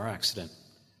in a car accident.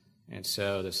 And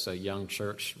so this young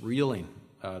church reeling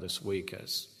this week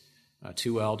as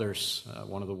 2 elders,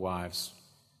 one of the wives,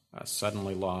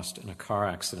 suddenly lost in a car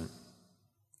accident.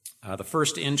 The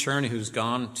first intern who's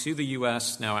gone to the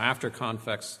U.S. now after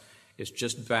Convex is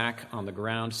just back on the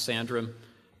ground, Sandra,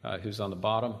 who's on the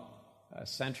bottom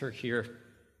center here.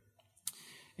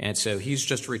 And so he's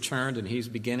just returned, and he's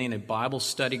beginning a Bible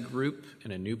study group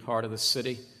in a new part of the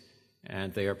city.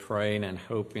 And they are praying and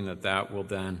hoping that that will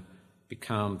then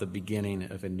become the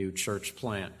beginning of a new church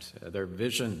plant. Their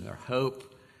vision, their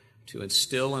hope, to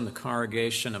instill in the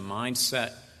congregation a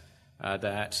mindset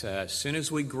that as soon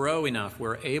as we grow enough,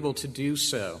 we're able to do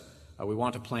so. We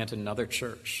want to plant another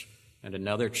church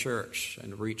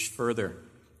and reach further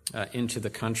into the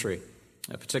country.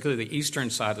 Particularly the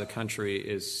eastern side of the country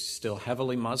is still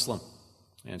heavily Muslim,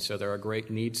 and so there are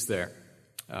great needs there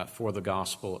for the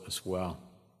gospel as well.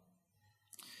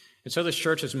 And so this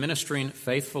church is ministering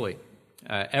faithfully.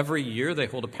 Every year they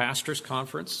hold a pastor's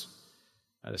conference.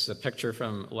 This is a picture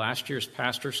from last year's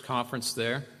pastor's conference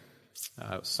there,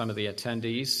 some of the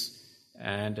attendees.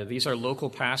 And these are local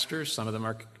pastors. Some of them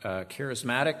are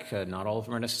charismatic. Not all of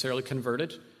them are necessarily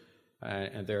converted.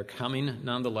 And they're coming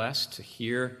nonetheless to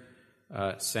hear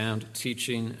sound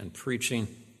teaching and preaching.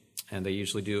 And they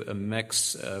usually do a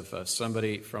mix of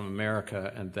somebody from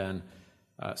America and then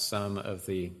some of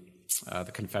the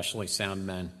confessionally sound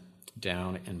men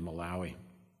down in Malawi.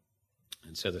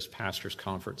 And so this pastor's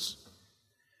conference.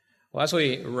 Well, as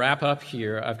we wrap up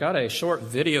here, I've got a short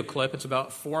video clip. It's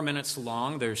about 4 minutes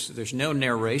long. There's no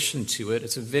narration to it.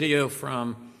 It's a video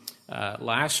from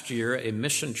last year, a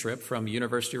mission trip from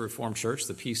University Reformed Church,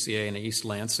 the PCA in East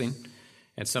Lansing,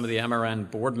 and some of the MRN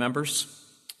board members.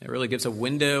 It really gives a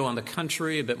window on the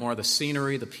country, a bit more of the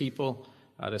scenery, the people,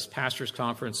 this pastor's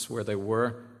conference where they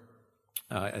were.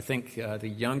 I think the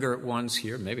younger ones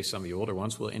here, maybe some of the older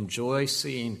ones, will enjoy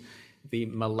seeing the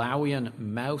Malawian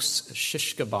mouse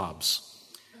shish kebabs,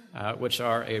 which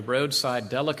are a roadside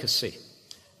delicacy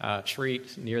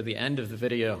treat near the end of the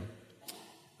video.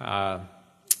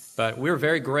 But we're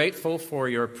very grateful for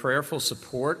your prayerful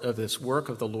support of this work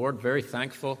of the Lord, very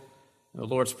thankful. The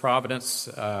Lord's providence,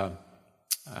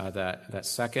 that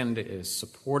second is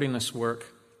supporting this work.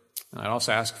 I'd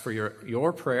also ask for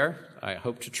your prayer. I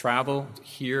hope to travel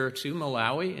here to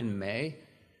Malawi in May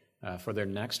for their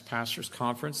next pastors'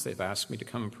 conference. They've asked me to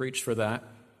come and preach for that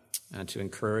and to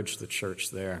encourage the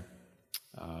church there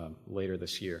later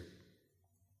this year.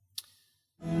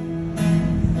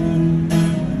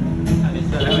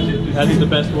 That's the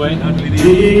best way.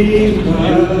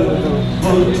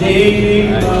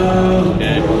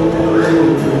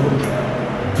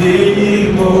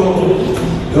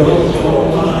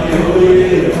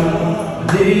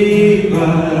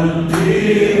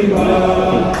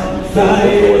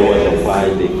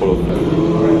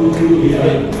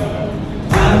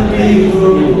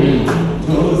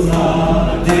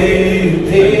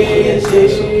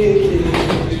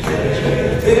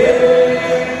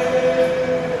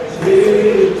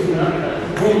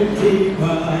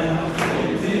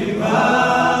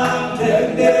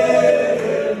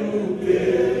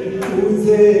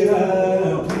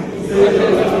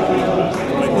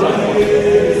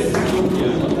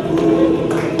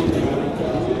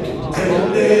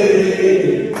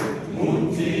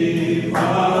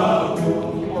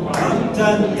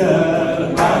 Tanda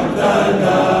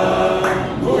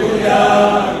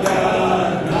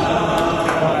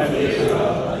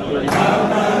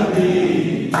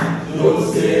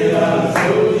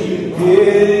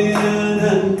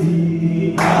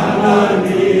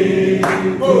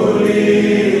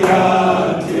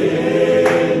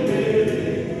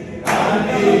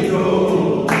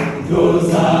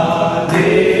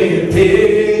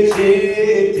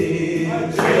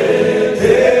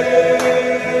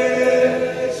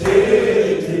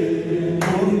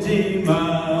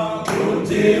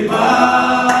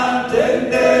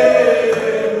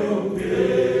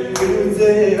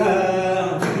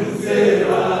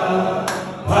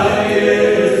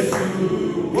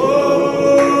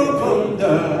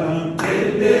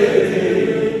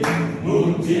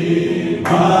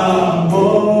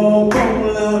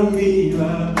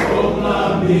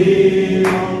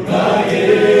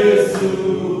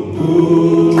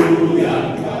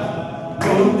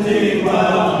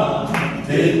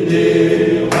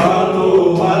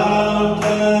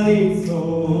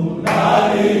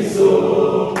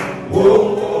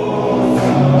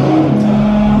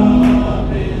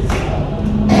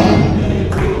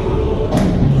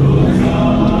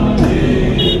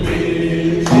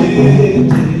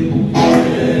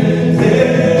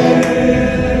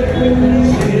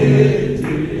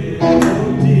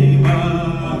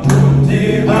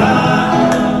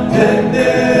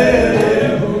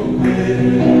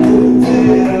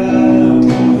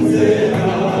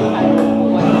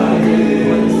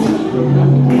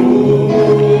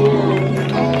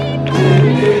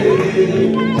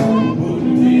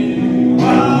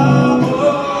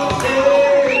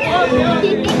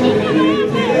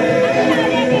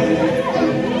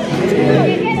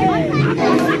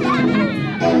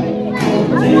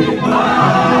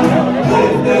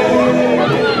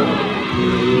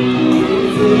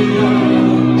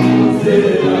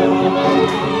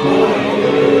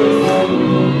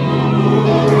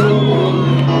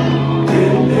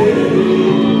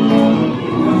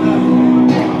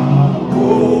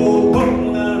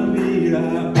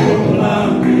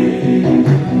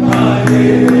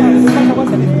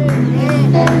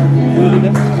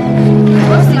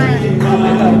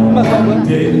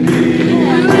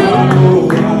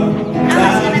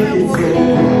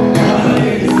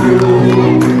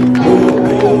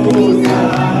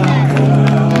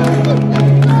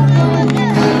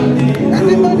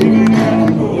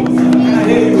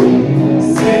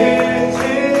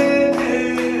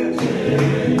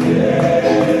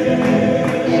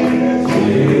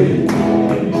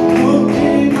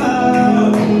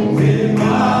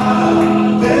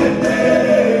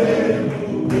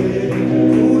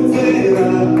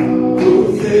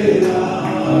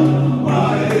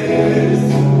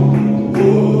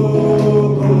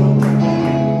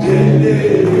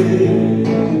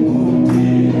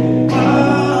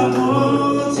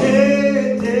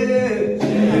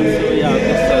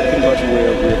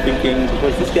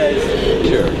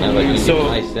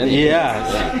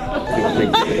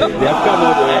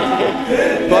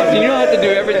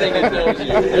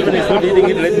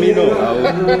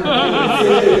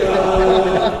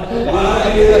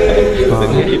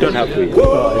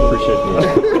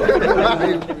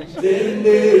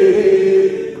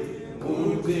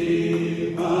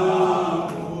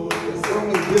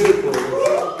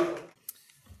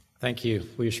Thank you.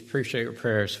 We appreciate your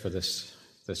prayers for this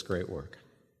great work.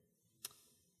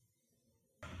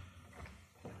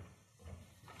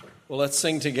 Well, let's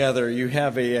sing together. You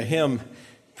have a hymn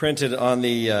printed on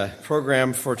the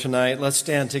program for tonight. Let's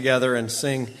stand together and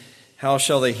sing, "How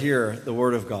Shall They Hear the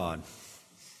Word of God?"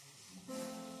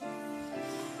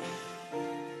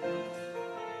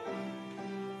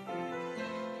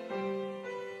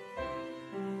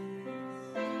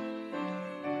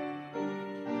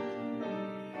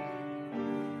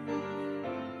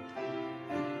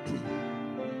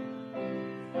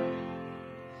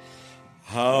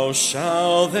 How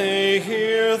shall they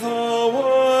hear the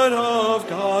word of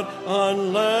God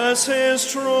unless His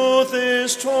truth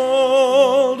is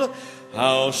told?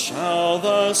 How shall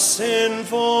the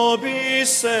sinful be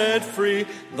set free,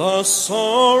 the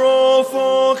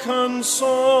sorrowful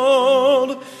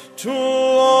consoled? To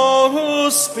all who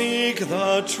speak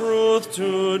the truth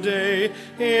today,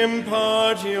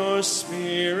 impart your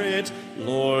Spirit,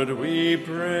 Lord, we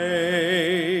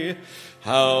pray.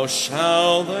 How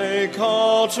shall they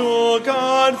call to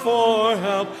God for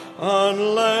help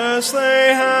unless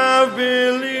they have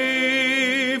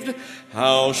believed?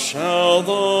 How shall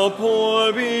the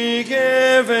poor be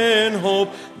given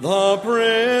hope, the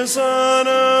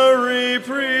prisoner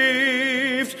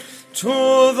reprieved?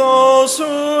 To those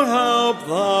who help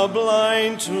the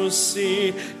blind to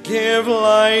see, give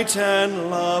light and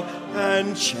love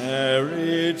and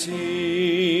charity.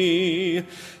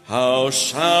 How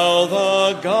shall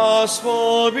the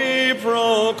gospel be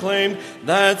proclaimed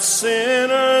that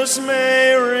sinners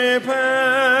may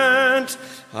repent?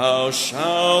 How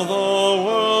shall the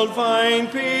world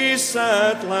find peace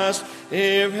at last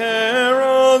if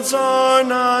heralds are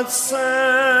not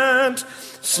sent?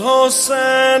 So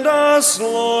send us,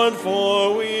 Lord,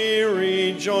 for we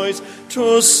rejoice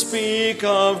to speak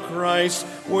of Christ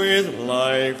with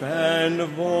life and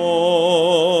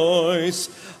voice.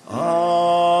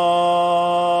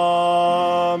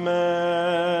 Amen.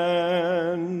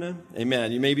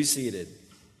 Amen. You may be seated.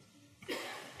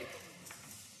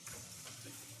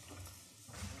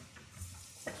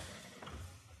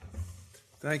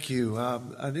 Thank you.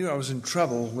 I knew I was in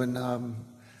trouble when I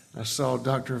saw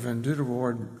Dr.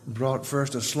 VanDoodewaard brought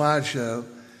first a slideshow,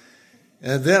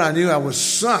 and then I knew I was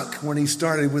sunk when he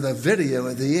started with a video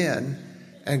at the end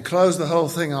and closed the whole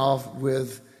thing off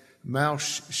with Mouth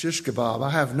shish kebab.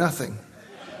 I have nothing.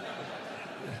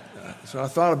 So I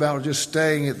thought about just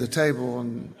staying at the table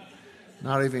and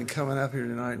not even coming up here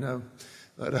tonight. No,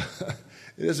 but it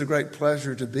is a great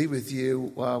pleasure to be with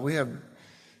you. We have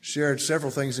shared several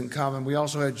things in common. We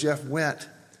also had Jeff Went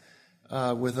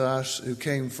with us, who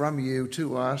came from you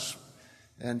to us,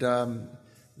 and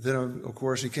then of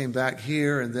course he came back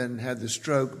here and then had the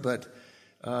stroke. But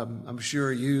I'm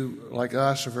sure you, like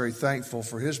us, are very thankful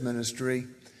for his ministry.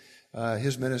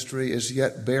 His ministry is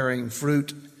yet bearing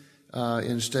fruit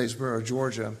in Statesboro,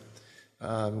 Georgia.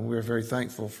 We're very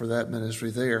thankful for that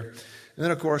ministry there. And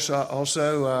then, of course,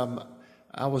 also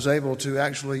I was able to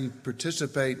actually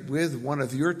participate with one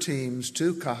of your teams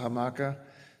to Cajamarca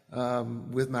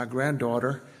with my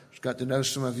granddaughter. Got to know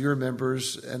some of your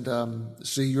members and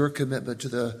see your commitment to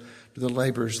the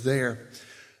labors there.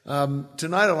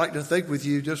 Tonight, I'd like to think with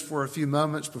you just for a few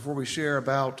moments before we share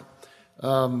about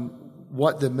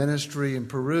what the ministry in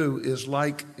Peru is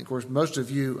like. Of course, most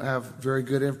of you have very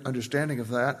good understanding of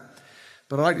that.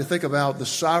 But I'd like to think about the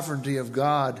sovereignty of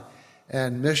God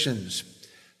and missions.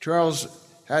 Charles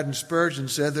Haddon Spurgeon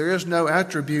said, "There is no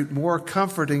attribute more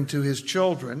comforting to his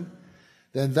children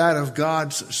than that of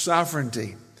God's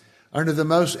sovereignty. Under the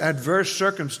most adverse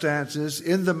circumstances,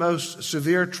 in the most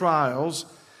severe trials,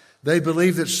 they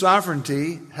believe that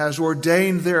sovereignty has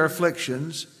ordained their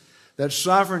afflictions, that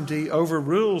sovereignty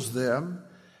overrules them,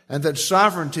 and that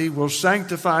sovereignty will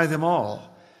sanctify them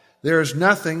all. There is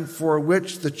nothing for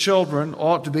which the children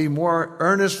ought to be more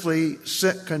earnestly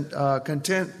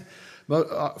contend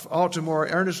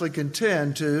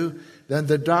to than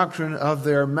the doctrine of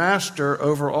their Master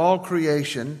over all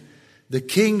creation, the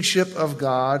kingship of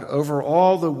God over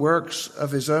all the works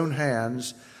of his own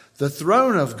hands, the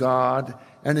throne of God,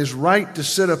 and his right to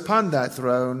sit upon that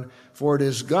throne, for it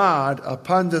is God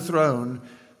upon the throne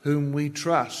whom we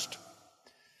trust."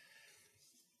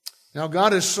 Now,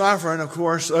 God is sovereign, of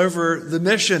course, over the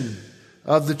mission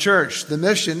of the church. The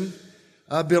mission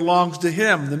belongs to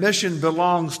him. The mission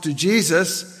belongs to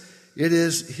Jesus. It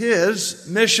is his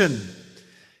mission.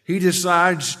 He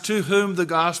decides to whom the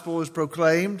gospel is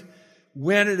proclaimed,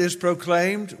 when it is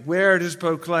proclaimed, where it is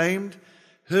proclaimed,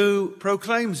 who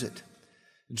proclaims it.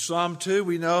 In Psalm 2,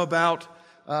 we know about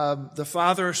the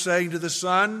Father saying to the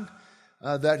Son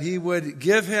that he would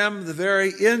give him the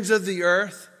very ends of the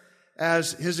earth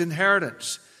as his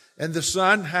inheritance. And the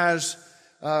Son has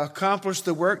accomplished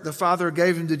the work the Father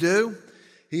gave him to do.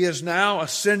 He is now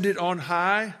ascended on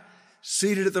high,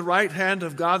 seated at the right hand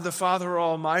of God the Father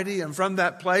Almighty, and from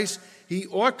that place he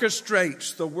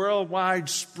orchestrates the worldwide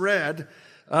spread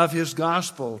of his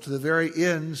gospel to the very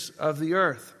ends of the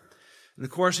earth. And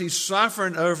of course, he's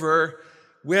sovereign over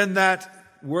when that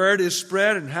word is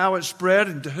spread and how it's spread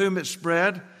and to whom it's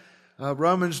spread.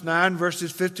 Romans 9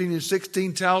 verses 15 and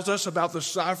 16 tells us about the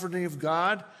sovereignty of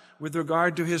God with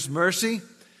regard to his mercy.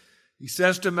 He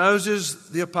says to Moses,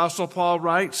 the Apostle Paul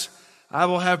writes, "I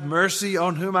will have mercy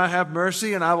on whom I have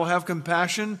mercy, and I will have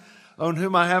compassion on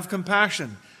whom I have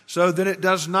compassion." So then it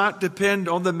does not depend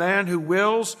on the man who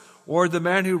wills or the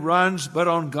man who runs, but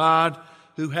on God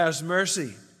who has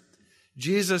mercy.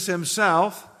 Jesus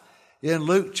himself, in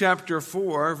Luke chapter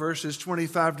 4, verses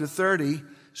 25 to 30,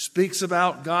 speaks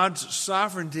about God's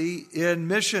sovereignty in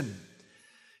mission.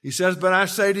 He says, "But I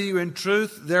say to you in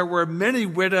truth, there were many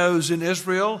widows in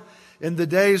Israel in the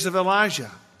days of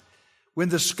Elijah, when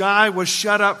the sky was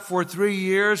shut up for 3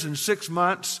 years and 6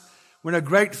 months, when a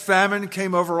great famine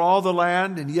came over all the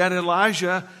land, and yet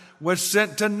Elijah was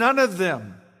sent to none of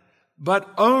them, but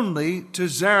only to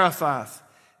Zarephath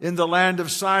in the land of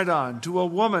Sidon, to a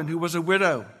woman who was a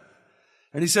widow."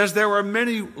 And he says there were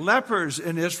many lepers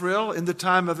in Israel in the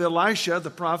time of Elisha the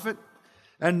prophet,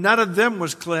 and none of them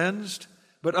was cleansed,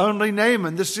 but only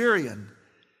Naaman the Syrian.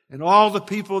 And all the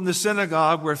people in the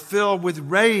synagogue were filled with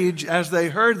rage as they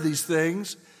heard these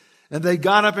things, and they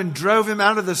got up and drove him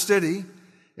out of the city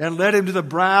and led him to the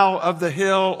brow of the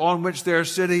hill on which their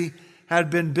city had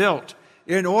been built,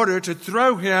 in order to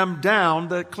throw him down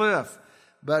the cliff.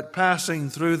 But passing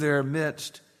through their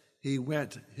midst, he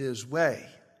went his way.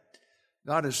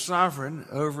 God is sovereign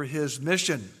over his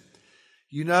mission.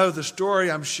 You know the story,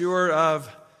 I'm sure, of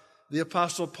the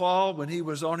Apostle Paul when he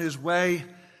was on his way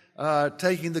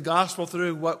taking the gospel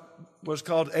through what was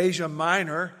called Asia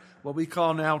Minor, what we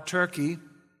call now Turkey.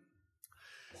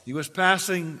 He was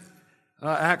passing,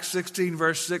 Acts 16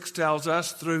 verse 6 tells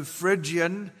us, through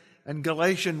Phrygian and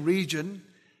Galatian region,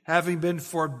 having been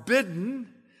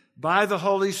forbidden by the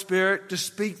Holy Spirit to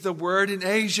speak the word in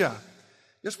Asia.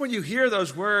 Just when you hear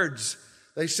those words,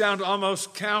 they sound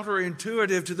almost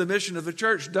counterintuitive to the mission of the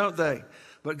church, don't they?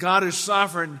 But God is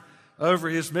sovereign over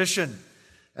his mission.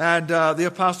 And the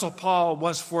Apostle Paul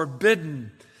was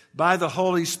forbidden by the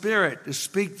Holy Spirit to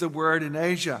speak the word in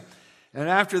Asia. And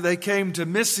after they came to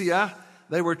Mysia,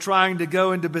 they were trying to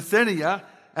go into Bithynia,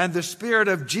 and the Spirit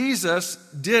of Jesus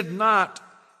did not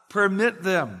permit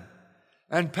them.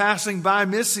 And passing by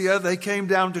Mysia, they came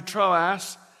down to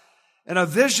Troas, and a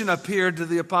vision appeared to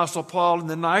the Apostle Paul in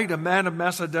the night. A man of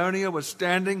Macedonia was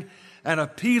standing and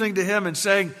appealing to him and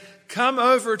saying, "Come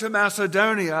over to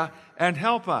Macedonia and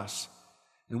help us."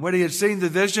 And when he had seen the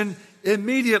vision,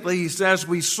 immediately, he says,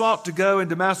 we sought to go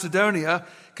into Macedonia,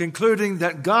 concluding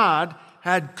that God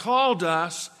had called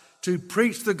us to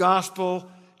preach the gospel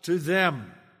to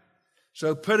them.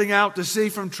 So putting out to sea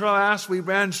from Troas, we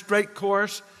ran straight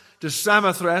course to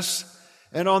Samothrace,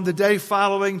 and on the day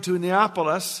following to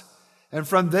Neapolis, and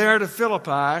from there to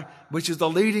Philippi, which is the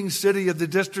leading city of the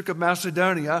district of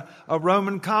Macedonia, a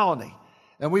Roman colony.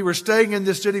 And we were staying in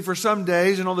this city for some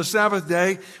days, and on the Sabbath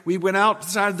day, we went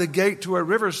outside the gate to a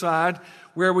riverside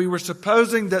where we were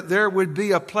supposing that there would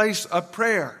be a place of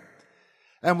prayer.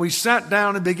 And we sat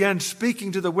down and began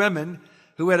speaking to the women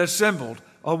who had assembled.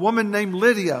 A woman named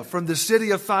Lydia from the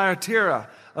city of Thyatira,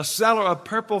 a seller of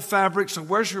purple fabrics, a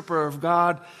worshiper of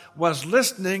God, was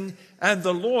listening, and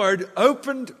the Lord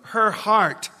opened her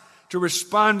heart to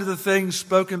respond to the things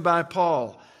spoken by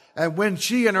Paul. And when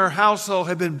she and her household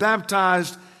had been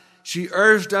baptized, she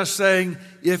urged us, saying,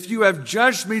 "If you have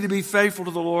judged me to be faithful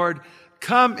to the Lord,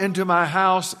 come into my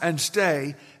house and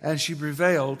stay." And she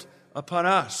prevailed upon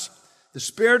us. The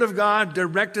Spirit of God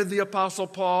directed the Apostle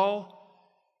Paul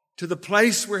to the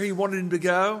place where he wanted him to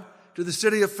go, to the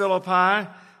city of Philippi,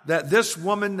 that this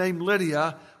woman named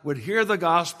Lydia would hear the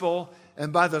gospel,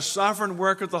 and by the sovereign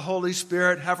work of the Holy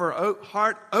Spirit have her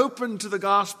heart open to the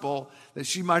gospel, that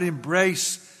she might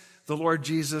embrace the Lord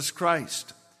Jesus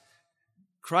Christ.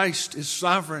 Christ is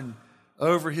sovereign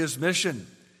over his mission,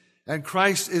 and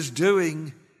Christ is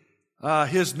doing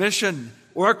his mission,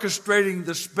 orchestrating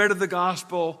the spread of the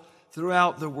gospel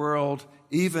throughout the world,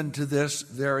 even to this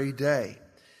very day.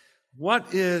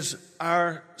 What is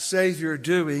our Savior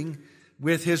doing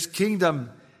with his kingdom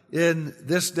in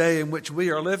this day in which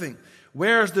we are living?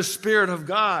 Where is the Spirit of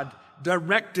God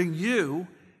directing you,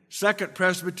 Second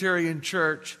Presbyterian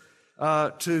Church,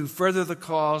 to further the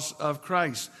cause of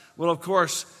Christ? Well, of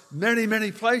course, many,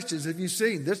 many places have you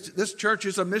seen. This church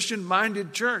is a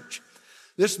mission-minded church.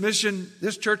 This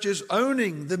church is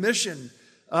owning the mission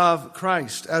of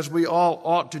Christ, as we all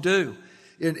ought to do.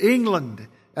 In England,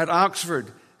 at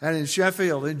Oxford, and in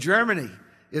Sheffield, in Germany,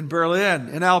 in Berlin,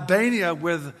 in Albania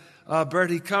with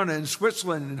Bertie Kona, in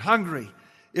Switzerland, in Hungary,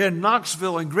 in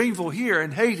Knoxville and Greenville here,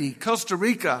 in Haiti, Costa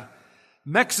Rica,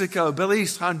 Mexico,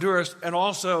 Belize, Honduras, and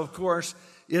also, of course,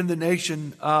 in the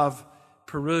nation of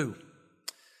Peru.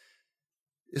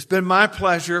 It's been my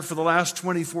pleasure for the last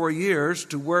 24 years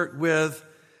to work with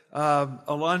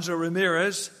Alonso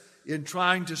Ramirez in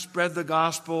trying to spread the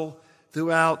gospel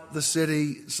throughout the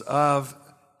cities of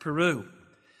Peru.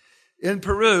 In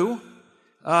Peru,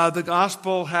 the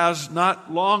gospel has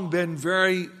not long been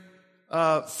very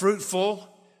fruitful,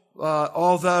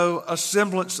 although a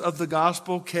semblance of the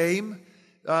gospel came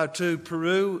to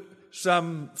Peru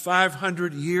some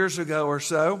 500 years ago or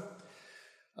so.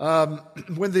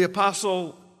 When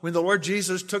the Lord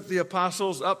Jesus took the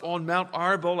apostles up on Mount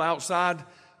Arbel outside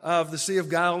of the Sea of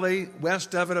Galilee,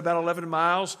 west of it about 11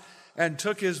 miles, and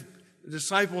took his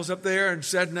disciples up there and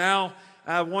said, "Now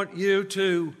I want you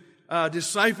to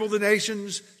disciple the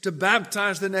nations, to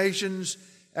baptize the nations,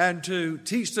 and to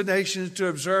teach the nations to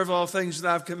observe all things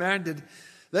that I've commanded."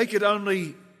 They could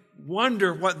only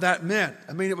wonder what that meant.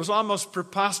 I mean, it was almost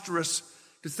preposterous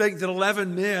to think that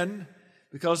 11 men,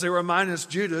 because they were minus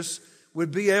Judas,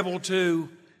 would be able to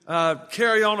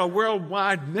carry on a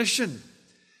worldwide mission.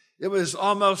 It was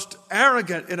almost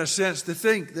arrogant, in a sense, to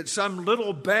think that some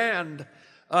little band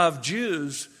of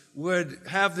Jews would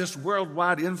have this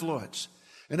worldwide influence.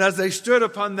 And as they stood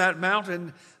upon that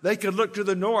mountain, they could look to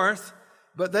the north,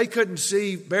 but they couldn't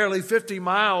see barely 50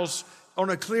 miles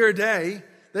on a clear day.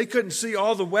 They couldn't see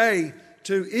all the way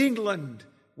to England,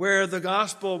 where the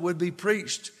gospel would be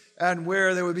preached and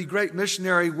where there would be great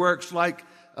missionary works like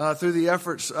through the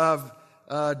efforts of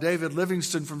David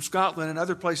Livingstone from Scotland and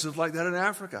other places like that in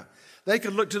Africa. They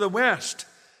could look to the west,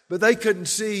 but they couldn't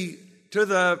see to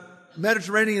the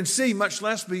Mediterranean Sea, much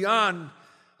less beyond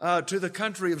to the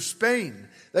country of Spain.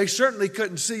 They certainly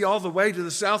couldn't see all the way to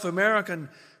the South American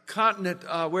continent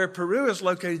where Peru is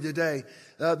located today.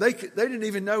 They didn't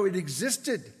even know it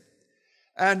existed.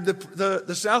 And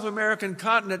the South American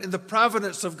continent, in the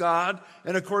providence of God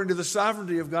and according to the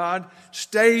sovereignty of God,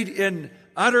 stayed in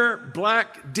utter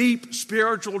black, deep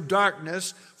spiritual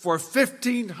darkness for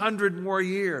 1,500 more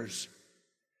years.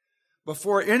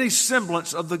 before any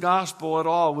semblance of the gospel at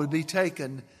all would be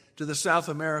taken to the South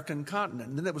American continent.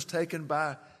 And then it was taken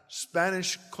by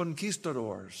Spanish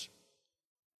conquistadors.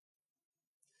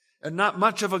 And not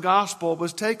much of a gospel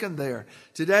was taken there.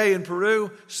 Today in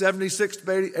Peru, 76 to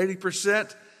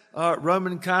 80%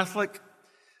 Roman Catholic.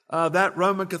 That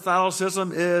Roman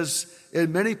Catholicism is,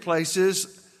 in many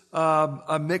places,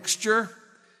 a mixture.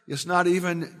 It's not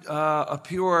even a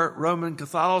pure Roman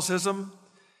Catholicism.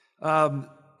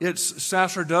 It's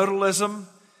sacerdotalism.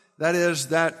 That is,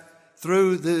 that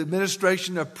through the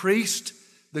administration of priests,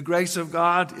 the grace of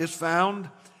God is found.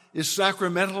 Is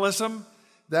sacramentalism,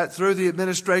 that through the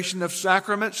administration of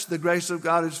sacraments, the grace of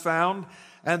God is found.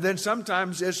 And then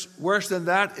sometimes it's worse than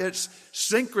that. It's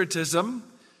syncretism,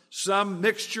 some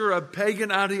mixture of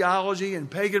pagan ideology and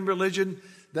pagan religion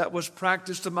that was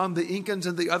practiced among the Incans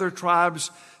and the other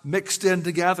tribes mixed in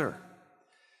together.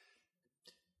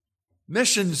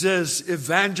 Missions is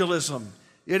evangelism.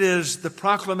 It is the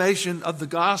proclamation of the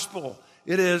gospel.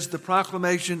 It is the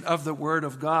proclamation of the Word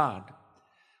of God.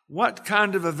 What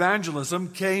kind of evangelism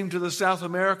came to the South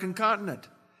American continent?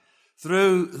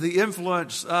 Through the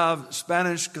influence of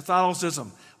Spanish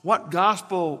Catholicism. What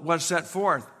gospel was set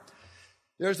forth?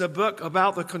 There's a book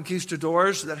about the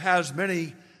conquistadors that has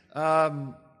many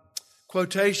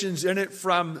quotations in it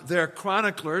from their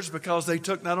chroniclers, because they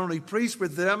took not only priests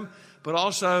with them, but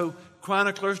also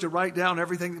chroniclers to write down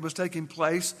everything that was taking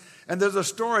place. And there's a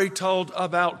story told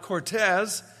about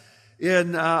Cortez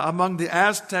among the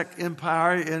Aztec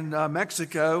Empire in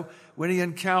Mexico, when he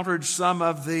encountered some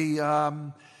of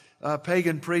the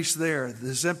pagan priests there,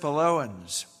 the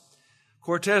Zimpaloans.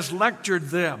 Cortez lectured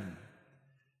them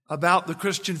about the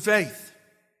Christian faith.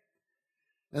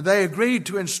 And they agreed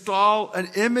to install an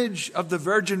image of the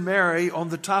Virgin Mary on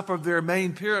the top of their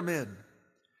main pyramid.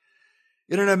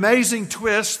 In an amazing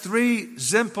twist, 3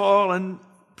 Zimpalan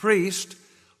priests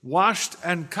washed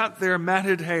and cut their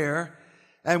matted hair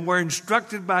and were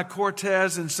instructed by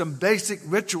Cortez in some basic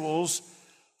rituals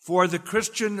for the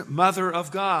Christian Mother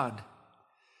of God.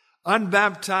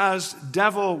 Unbaptized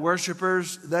devil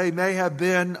worshippers they may have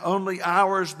been only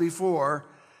hours before,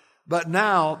 but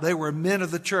now they were men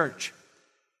of the church.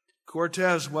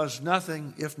 Cortez was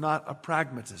nothing if not a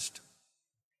pragmatist.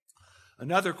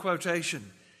 Another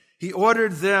quotation. He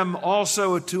ordered them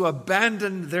also to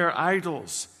abandon their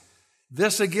idols.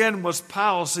 This again was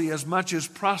policy as much as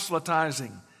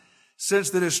proselytizing, since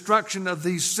the destruction of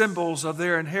these symbols of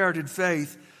their inherited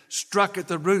faith struck at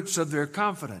the roots of their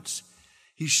confidence.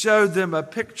 He showed them a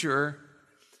picture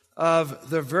of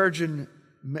the Virgin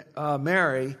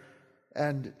Mary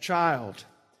and child.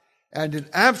 And in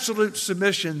absolute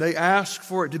submission, they asked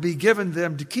for it to be given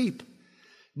them to keep.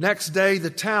 Next day, the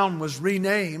town was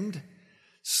renamed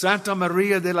Santa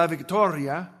Maria de la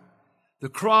Victoria. The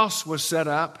cross was set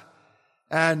up,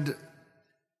 and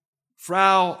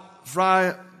Fray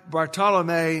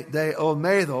Bartolome de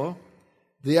Olmedo,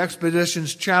 the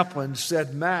expedition's chaplain,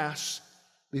 said Mass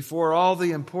before all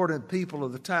the important people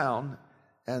of the town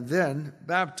and then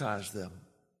baptized them.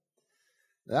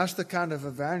 That's the kind of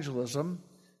evangelism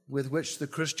with which the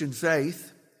Christian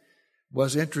faith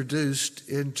was introduced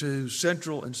into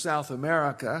Central and South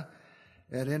America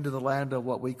and into the land of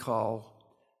what we call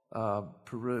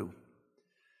Peru.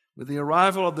 With the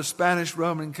arrival of the Spanish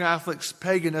Roman Catholics,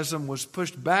 paganism was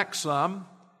pushed back some.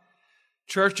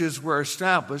 Churches were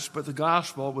established, but the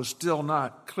gospel was still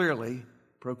not clearly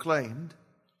proclaimed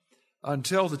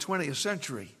until the 20th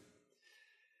century.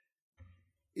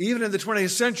 Even in the 20th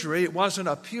century, it wasn't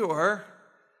a pure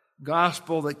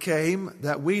gospel that came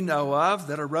that we know of,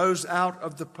 that arose out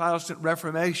of the Protestant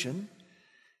Reformation.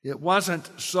 It wasn't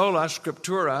sola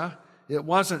scriptura. It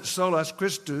wasn't sola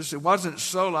Christus. It wasn't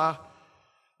sola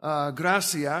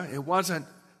gratia. It wasn't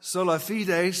sola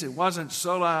fides. It wasn't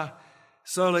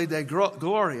soli de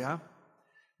gloria,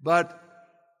 but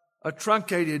a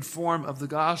truncated form of the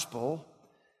gospel,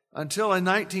 until in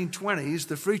 1920s,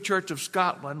 the Free Church of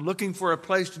Scotland, looking for a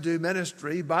place to do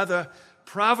ministry, by the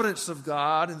providence of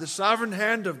God and the sovereign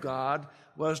hand of God,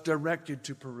 was directed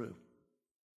to Peru.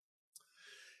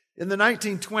 In the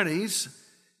 1920s,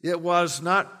 it was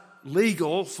not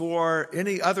legal for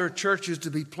any other churches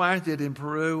to be planted in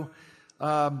Peru,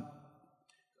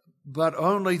 but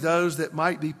only those that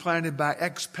might be planted by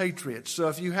expatriates. So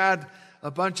if you had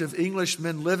a bunch of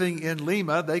Englishmen living in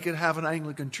Lima, they could have an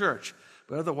Anglican church.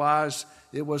 But otherwise,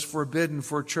 it was forbidden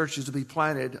for churches to be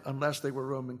planted unless they were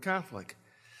Roman Catholic.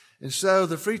 And so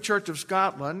the Free Church of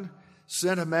Scotland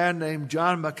sent a man named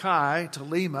John Mackay to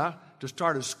Lima to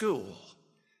start a school.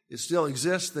 It still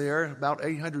exists there, about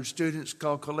 800 students,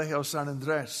 called Colegio San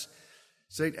Andrés,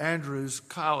 St. Andrew's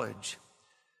College.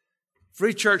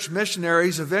 Free church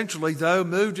missionaries eventually, though,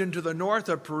 moved into the north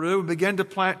of Peru and began to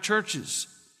plant churches.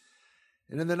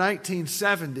 And in the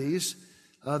 1970s,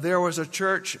 there was a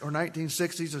church, or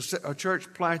 1960s, a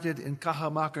church planted in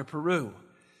Cajamarca, Peru.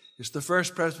 It's the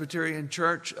first Presbyterian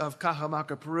church of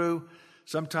Cajamarca, Peru,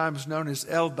 sometimes known as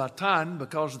El Batan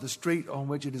because of the street on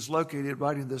which it is located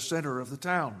right in the center of the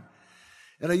town.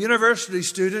 And a university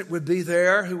student would be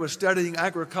there who was studying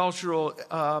agricultural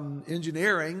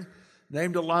engineering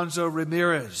named Alonso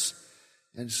Ramirez.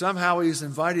 And somehow he's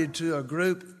invited to a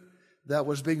group that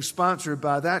was being sponsored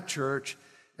by that church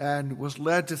and was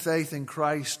led to faith in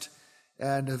Christ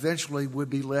and eventually would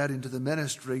be led into the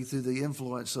ministry through the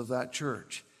influence of that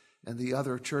church and the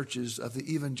other churches of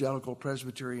the Evangelical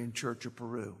Presbyterian Church of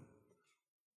Peru.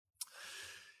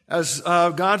 As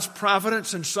God's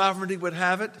providence and sovereignty would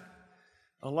have it,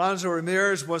 Alonso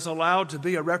Ramirez was allowed to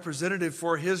be a representative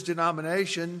for his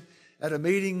denomination at a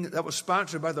meeting that was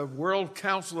sponsored by the World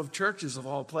Council of Churches of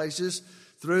all places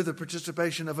through the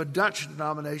participation of a Dutch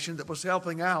denomination that was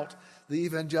helping out the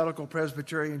Evangelical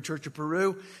Presbyterian Church of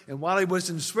Peru. And while he was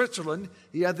in Switzerland,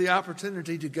 he had the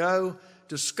opportunity to go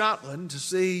to Scotland to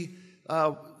see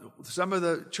some of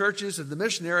the churches and the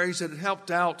missionaries that had helped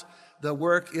out the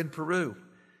work in Peru.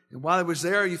 And while he was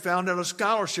there, he found out a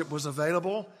scholarship was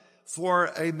available for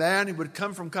a man who would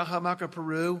come from Cajamarca,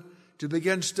 Peru, to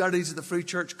begin studies at the Free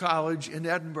Church College in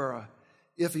Edinburgh,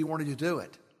 if he wanted to do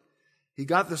it. He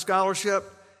got the scholarship,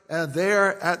 and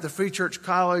there at the Free Church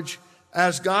College,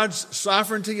 as God's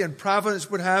sovereignty and providence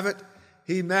would have it,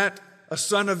 he met a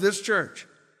son of this church,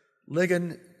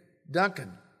 Ligon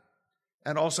Duncan,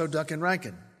 and also Duncan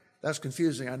Rankin. That's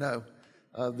confusing, I know.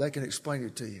 They can explain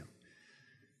it to you.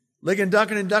 Ligon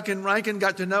Duncan and Duncan Rankin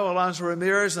got to know Alonso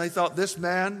Ramirez, and they thought, this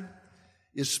man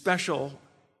is special.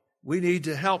 We need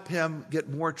to help him get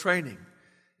more training.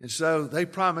 And so they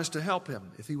promised to help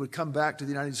him if he would come back to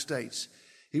the United States.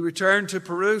 He returned to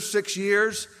Peru 6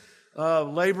 years,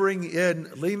 laboring in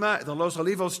Lima, the Los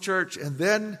Olivos Church, and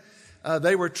then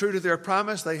they were true to their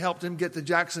promise. They helped him get to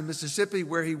Jackson, Mississippi,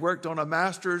 where he worked on a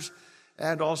master's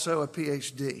and also a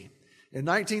PhD. In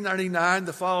 1999,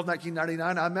 the fall of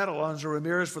 1999, I met Alonso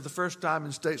Ramirez for the first time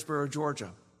in Statesboro,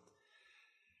 Georgia.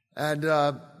 And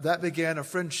that began a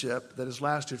friendship that has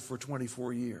lasted for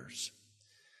 24 years.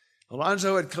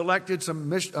 Alonso had collected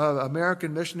some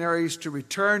American missionaries to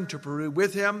return to Peru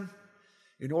with him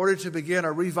in order to begin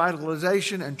a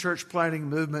revitalization and church planting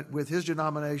movement with his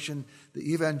denomination,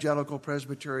 the Evangelical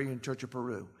Presbyterian Church of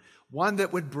Peru. One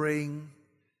that would bring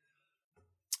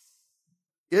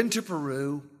into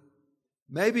Peru,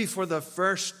 maybe for the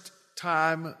first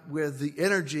time with the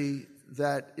energy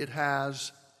that it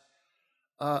has,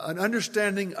 an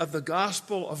understanding of the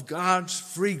gospel of God's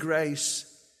free grace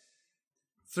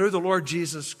through the Lord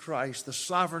Jesus Christ, the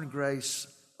sovereign grace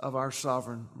of our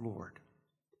sovereign Lord.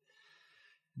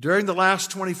 During the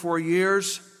last 24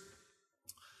 years,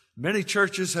 many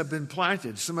churches have been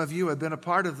planted. Some of you have been a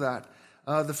part of that.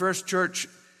 The first church,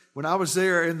 when I was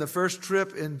there in the first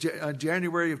trip in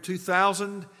January of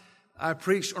 2000, I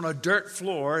preached on a dirt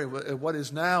floor in what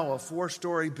is now a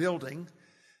 4-story building,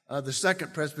 the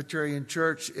second Presbyterian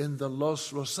church in the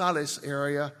Los Rosales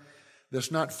area that's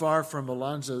not far from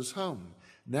Alonso's home.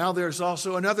 Now there's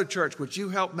also another church which you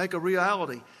helped make a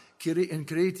reality in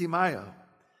Quiritimayo.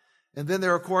 And then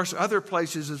there are, of course, other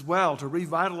places as well to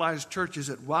revitalize churches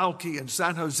at Hualqui and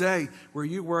San Jose, where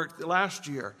you worked last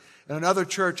year, and another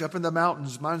church up in the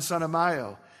mountains,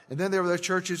 Manzanamayo. And then there were the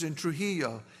churches in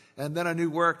Trujillo, and then a new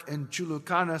work in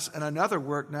Chulucanas, and another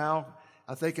work now,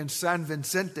 I think, in San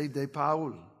Vicente de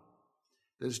Paul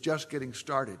that is just getting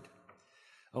started.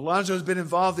 Alonso has been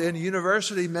involved in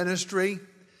university ministry,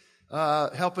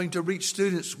 helping to reach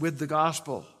students with the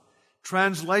gospel.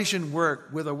 Translation work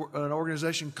with an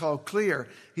organization called Clear.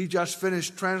 He just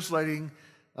finished translating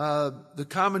the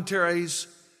commentaries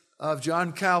of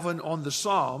John Calvin on the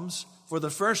Psalms for the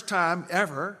first time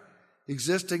ever,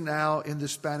 existing now in the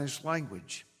Spanish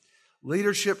language.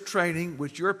 Leadership training,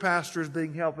 which your pastor is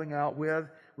helping out with,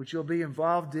 which you'll be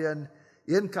involved in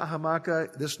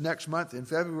Cajamarca this next month in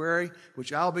February,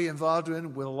 which I'll be involved in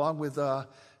along with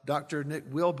Dr.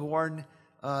 Nick Wilborn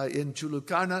in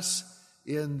Chulucanas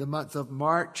in the month of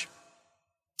March.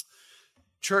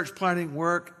 Church planting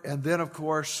work, and then, of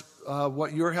course,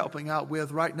 what you're helping out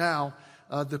with right now,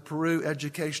 the Peru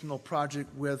Educational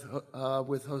Project with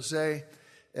Jose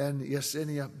and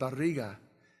Yesenia Barriga.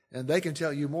 And they can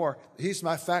tell you more. He's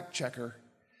my fact checker.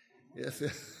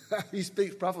 He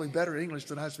speaks probably better English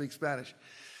than I speak Spanish.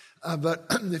 But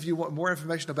if you want more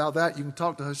information about that, you can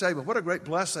talk to Jose. But what a great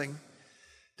blessing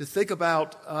to think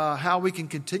about how we can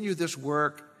continue this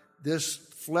work this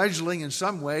fledgling in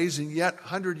some ways and yet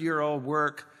 100-year-old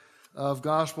work of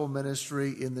gospel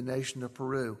ministry in the nation of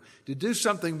Peru, to do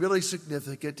something really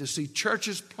significant, to see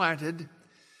churches planted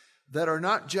that are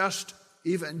not just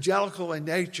evangelical in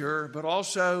nature, but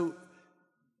also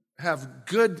have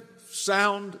good,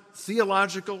 sound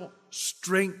theological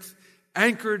strength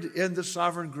anchored in the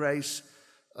sovereign grace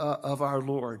of our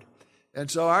Lord. And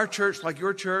so our church, like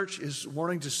your church, is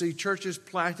wanting to see churches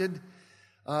planted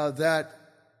that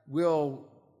will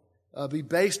be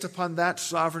based upon that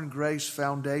sovereign grace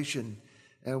foundation.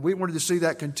 And we wanted to see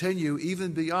that continue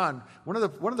even beyond. One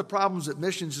of the problems that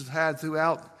missions has had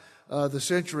throughout the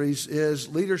centuries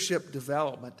is leadership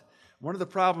development. One of the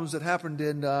problems that happened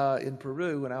in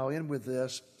Peru, and I'll end with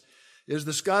this, is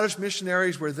the Scottish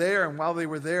missionaries were there, and while they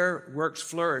were there, works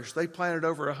flourished. They planted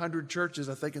over 100 churches,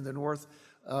 I think, in the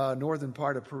northern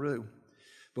part of Peru.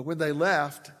 But when they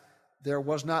left, there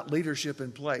was not leadership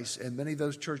in place, and many of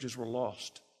those churches were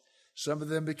lost. Some of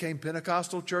them became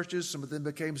Pentecostal churches, some of them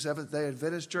became Seventh-day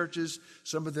Adventist churches,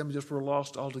 some of them just were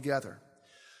lost altogether.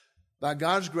 By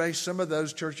God's grace, some of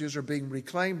those churches are being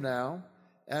reclaimed now,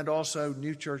 and also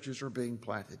new churches are being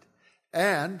planted.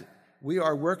 And we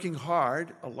are working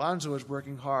hard, Alonzo is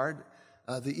working hard,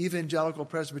 the Evangelical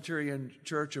Presbyterian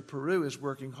Church of Peru is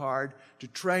working hard to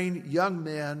train young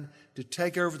men to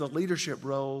take over the leadership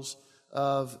roles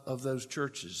of those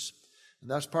churches. And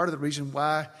that's part of the reason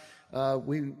why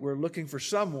we were looking for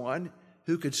someone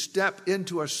who could step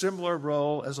into a similar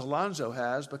role as Alonzo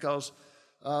has, because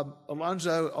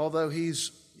Alonzo, although he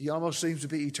almost seems to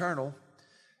be eternal,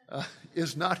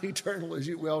 is not eternal, as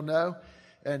you well know,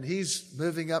 and he's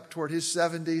moving up toward his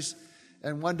 70s,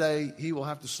 and one day he will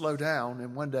have to slow down,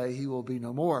 and one day he will be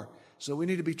no more. So we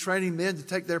need to be training men to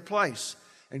take their place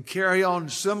and carry on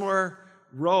similar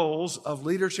roles of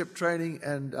leadership training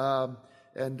and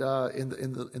in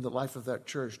the life of that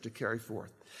church to carry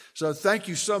forth. So thank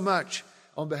you so much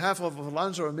on behalf of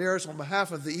Alonzo Ramirez, on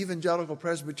behalf of the Evangelical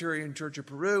Presbyterian Church of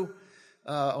Peru,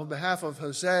 on behalf of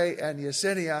Jose and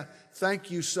Yesenia, thank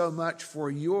you so much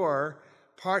for your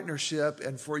partnership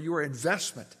and for your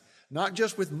investment, not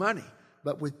just with money,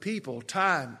 but with people,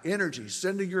 time, energy,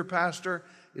 sending your pastor.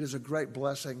 It is a great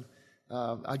blessing.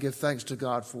 I give thanks to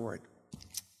God for it.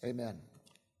 Amen.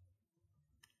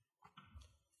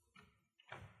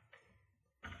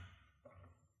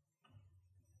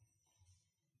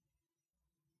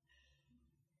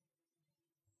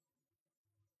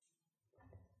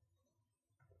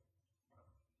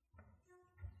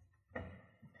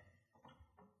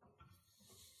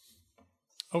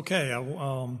 Okay,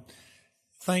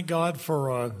 thank God for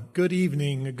a good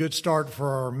evening, a good start for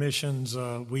our missions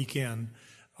weekend.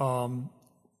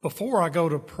 Before I go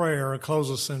to prayer, close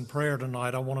us in prayer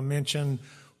tonight, I want to mention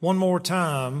one more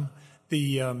time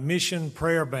the mission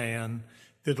prayer band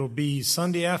that'll be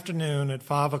Sunday afternoon at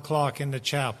 5 o'clock in the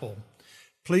chapel.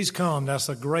 Please come. That's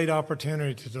a great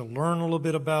opportunity to learn a little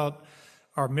bit about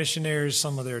our missionaries,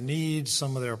 some of their needs,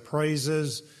 some of their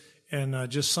praises, and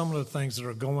just some of the things that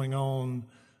are going on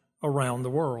around the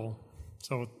world.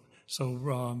 So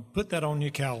put that on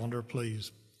your calendar,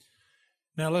 please.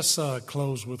 Now let's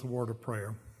close with a word of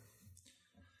prayer.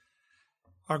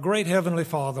 Our great Heavenly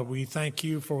Father, we thank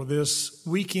you for this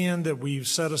weekend that we've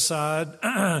set aside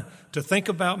to think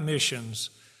about missions.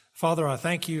 Father, I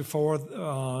thank you for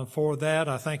that.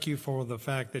 I thank you for the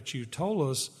fact that you told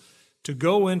us to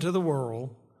go into the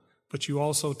world, but you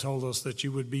also told us that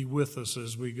you would be with us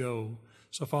as we go.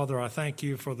 So, Father, I thank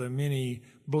you for the many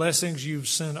blessings you've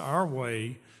sent our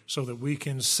way so that we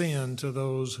can send to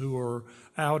those who are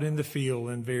out in the field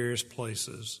in various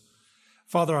places.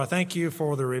 Father, I thank you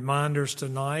for the reminders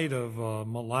tonight of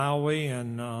Malawi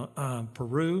and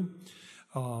Peru.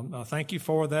 I thank you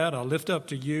for that. I lift up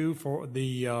to you for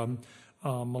the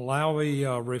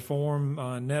Malawi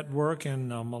Reform Network in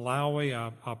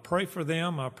Malawi. I pray for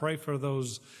them. I pray for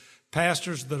those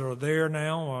pastors that are there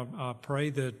now. I pray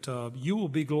that you will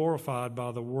be glorified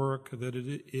by the work that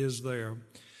it is there.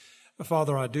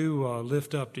 Father, I do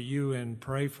lift up to you and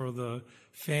pray for the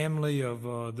family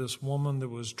of this woman that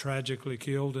was tragically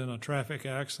killed in a traffic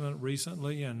accident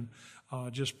recently, and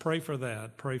just pray for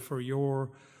that. Pray for your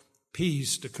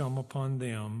peace to come upon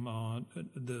them,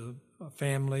 the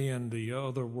family and the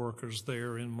other workers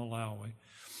there in Malawi.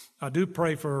 I do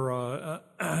pray for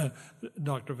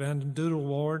Dr.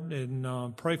 VanDoodewaard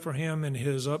and pray for him in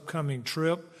his upcoming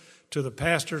trip to the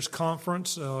Pastors'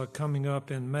 Conference coming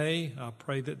up in May. I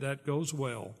pray that that goes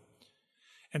well.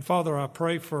 And Father, I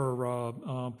pray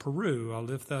for Peru. I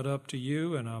lift that up to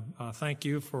you, and I thank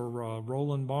you for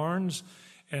Roland Barnes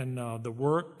and the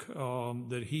work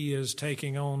that he is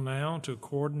taking on now to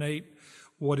coordinate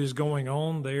what is going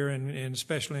on there, and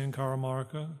especially in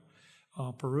Caramarca,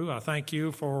 Peru. I thank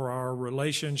you for our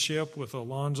relationship with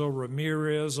Alonzo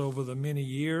Ramirez over the many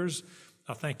years.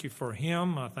 I thank you for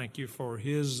him. I thank you for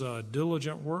his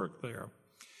diligent work there.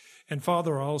 And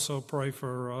Father, I also pray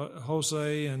for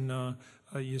Jose and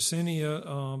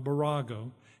Yesenia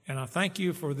Barago. And I thank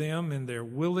you for them and their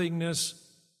willingness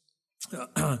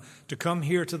to come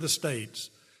here to the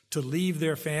States, to leave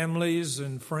their families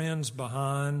and friends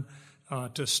behind,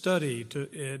 to study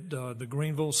at the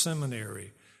Greenville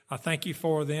Seminary. I thank you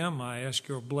for them. I ask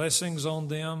your blessings on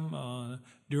them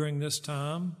during this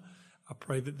time. I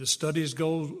pray that the studies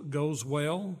goes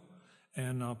well,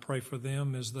 and I pray for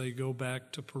them as they go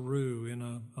back to Peru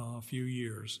in a few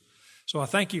years. So I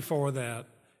thank you for that.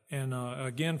 And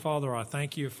again, Father, I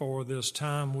thank you for this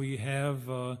time we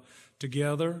have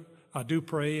together. I do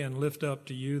pray and lift up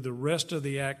to you the rest of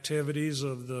the activities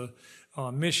of the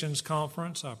missions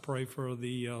conference. I pray for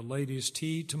the ladies'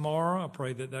 tea tomorrow. I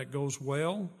pray that that goes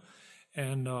well.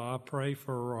 And I pray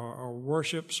for our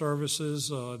worship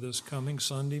services this coming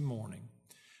Sunday morning.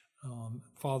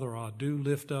 Father, I do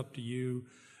lift up to you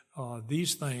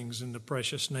these things in the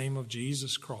precious name of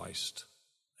Jesus Christ.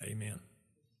 Amen.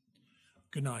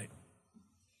 Good night.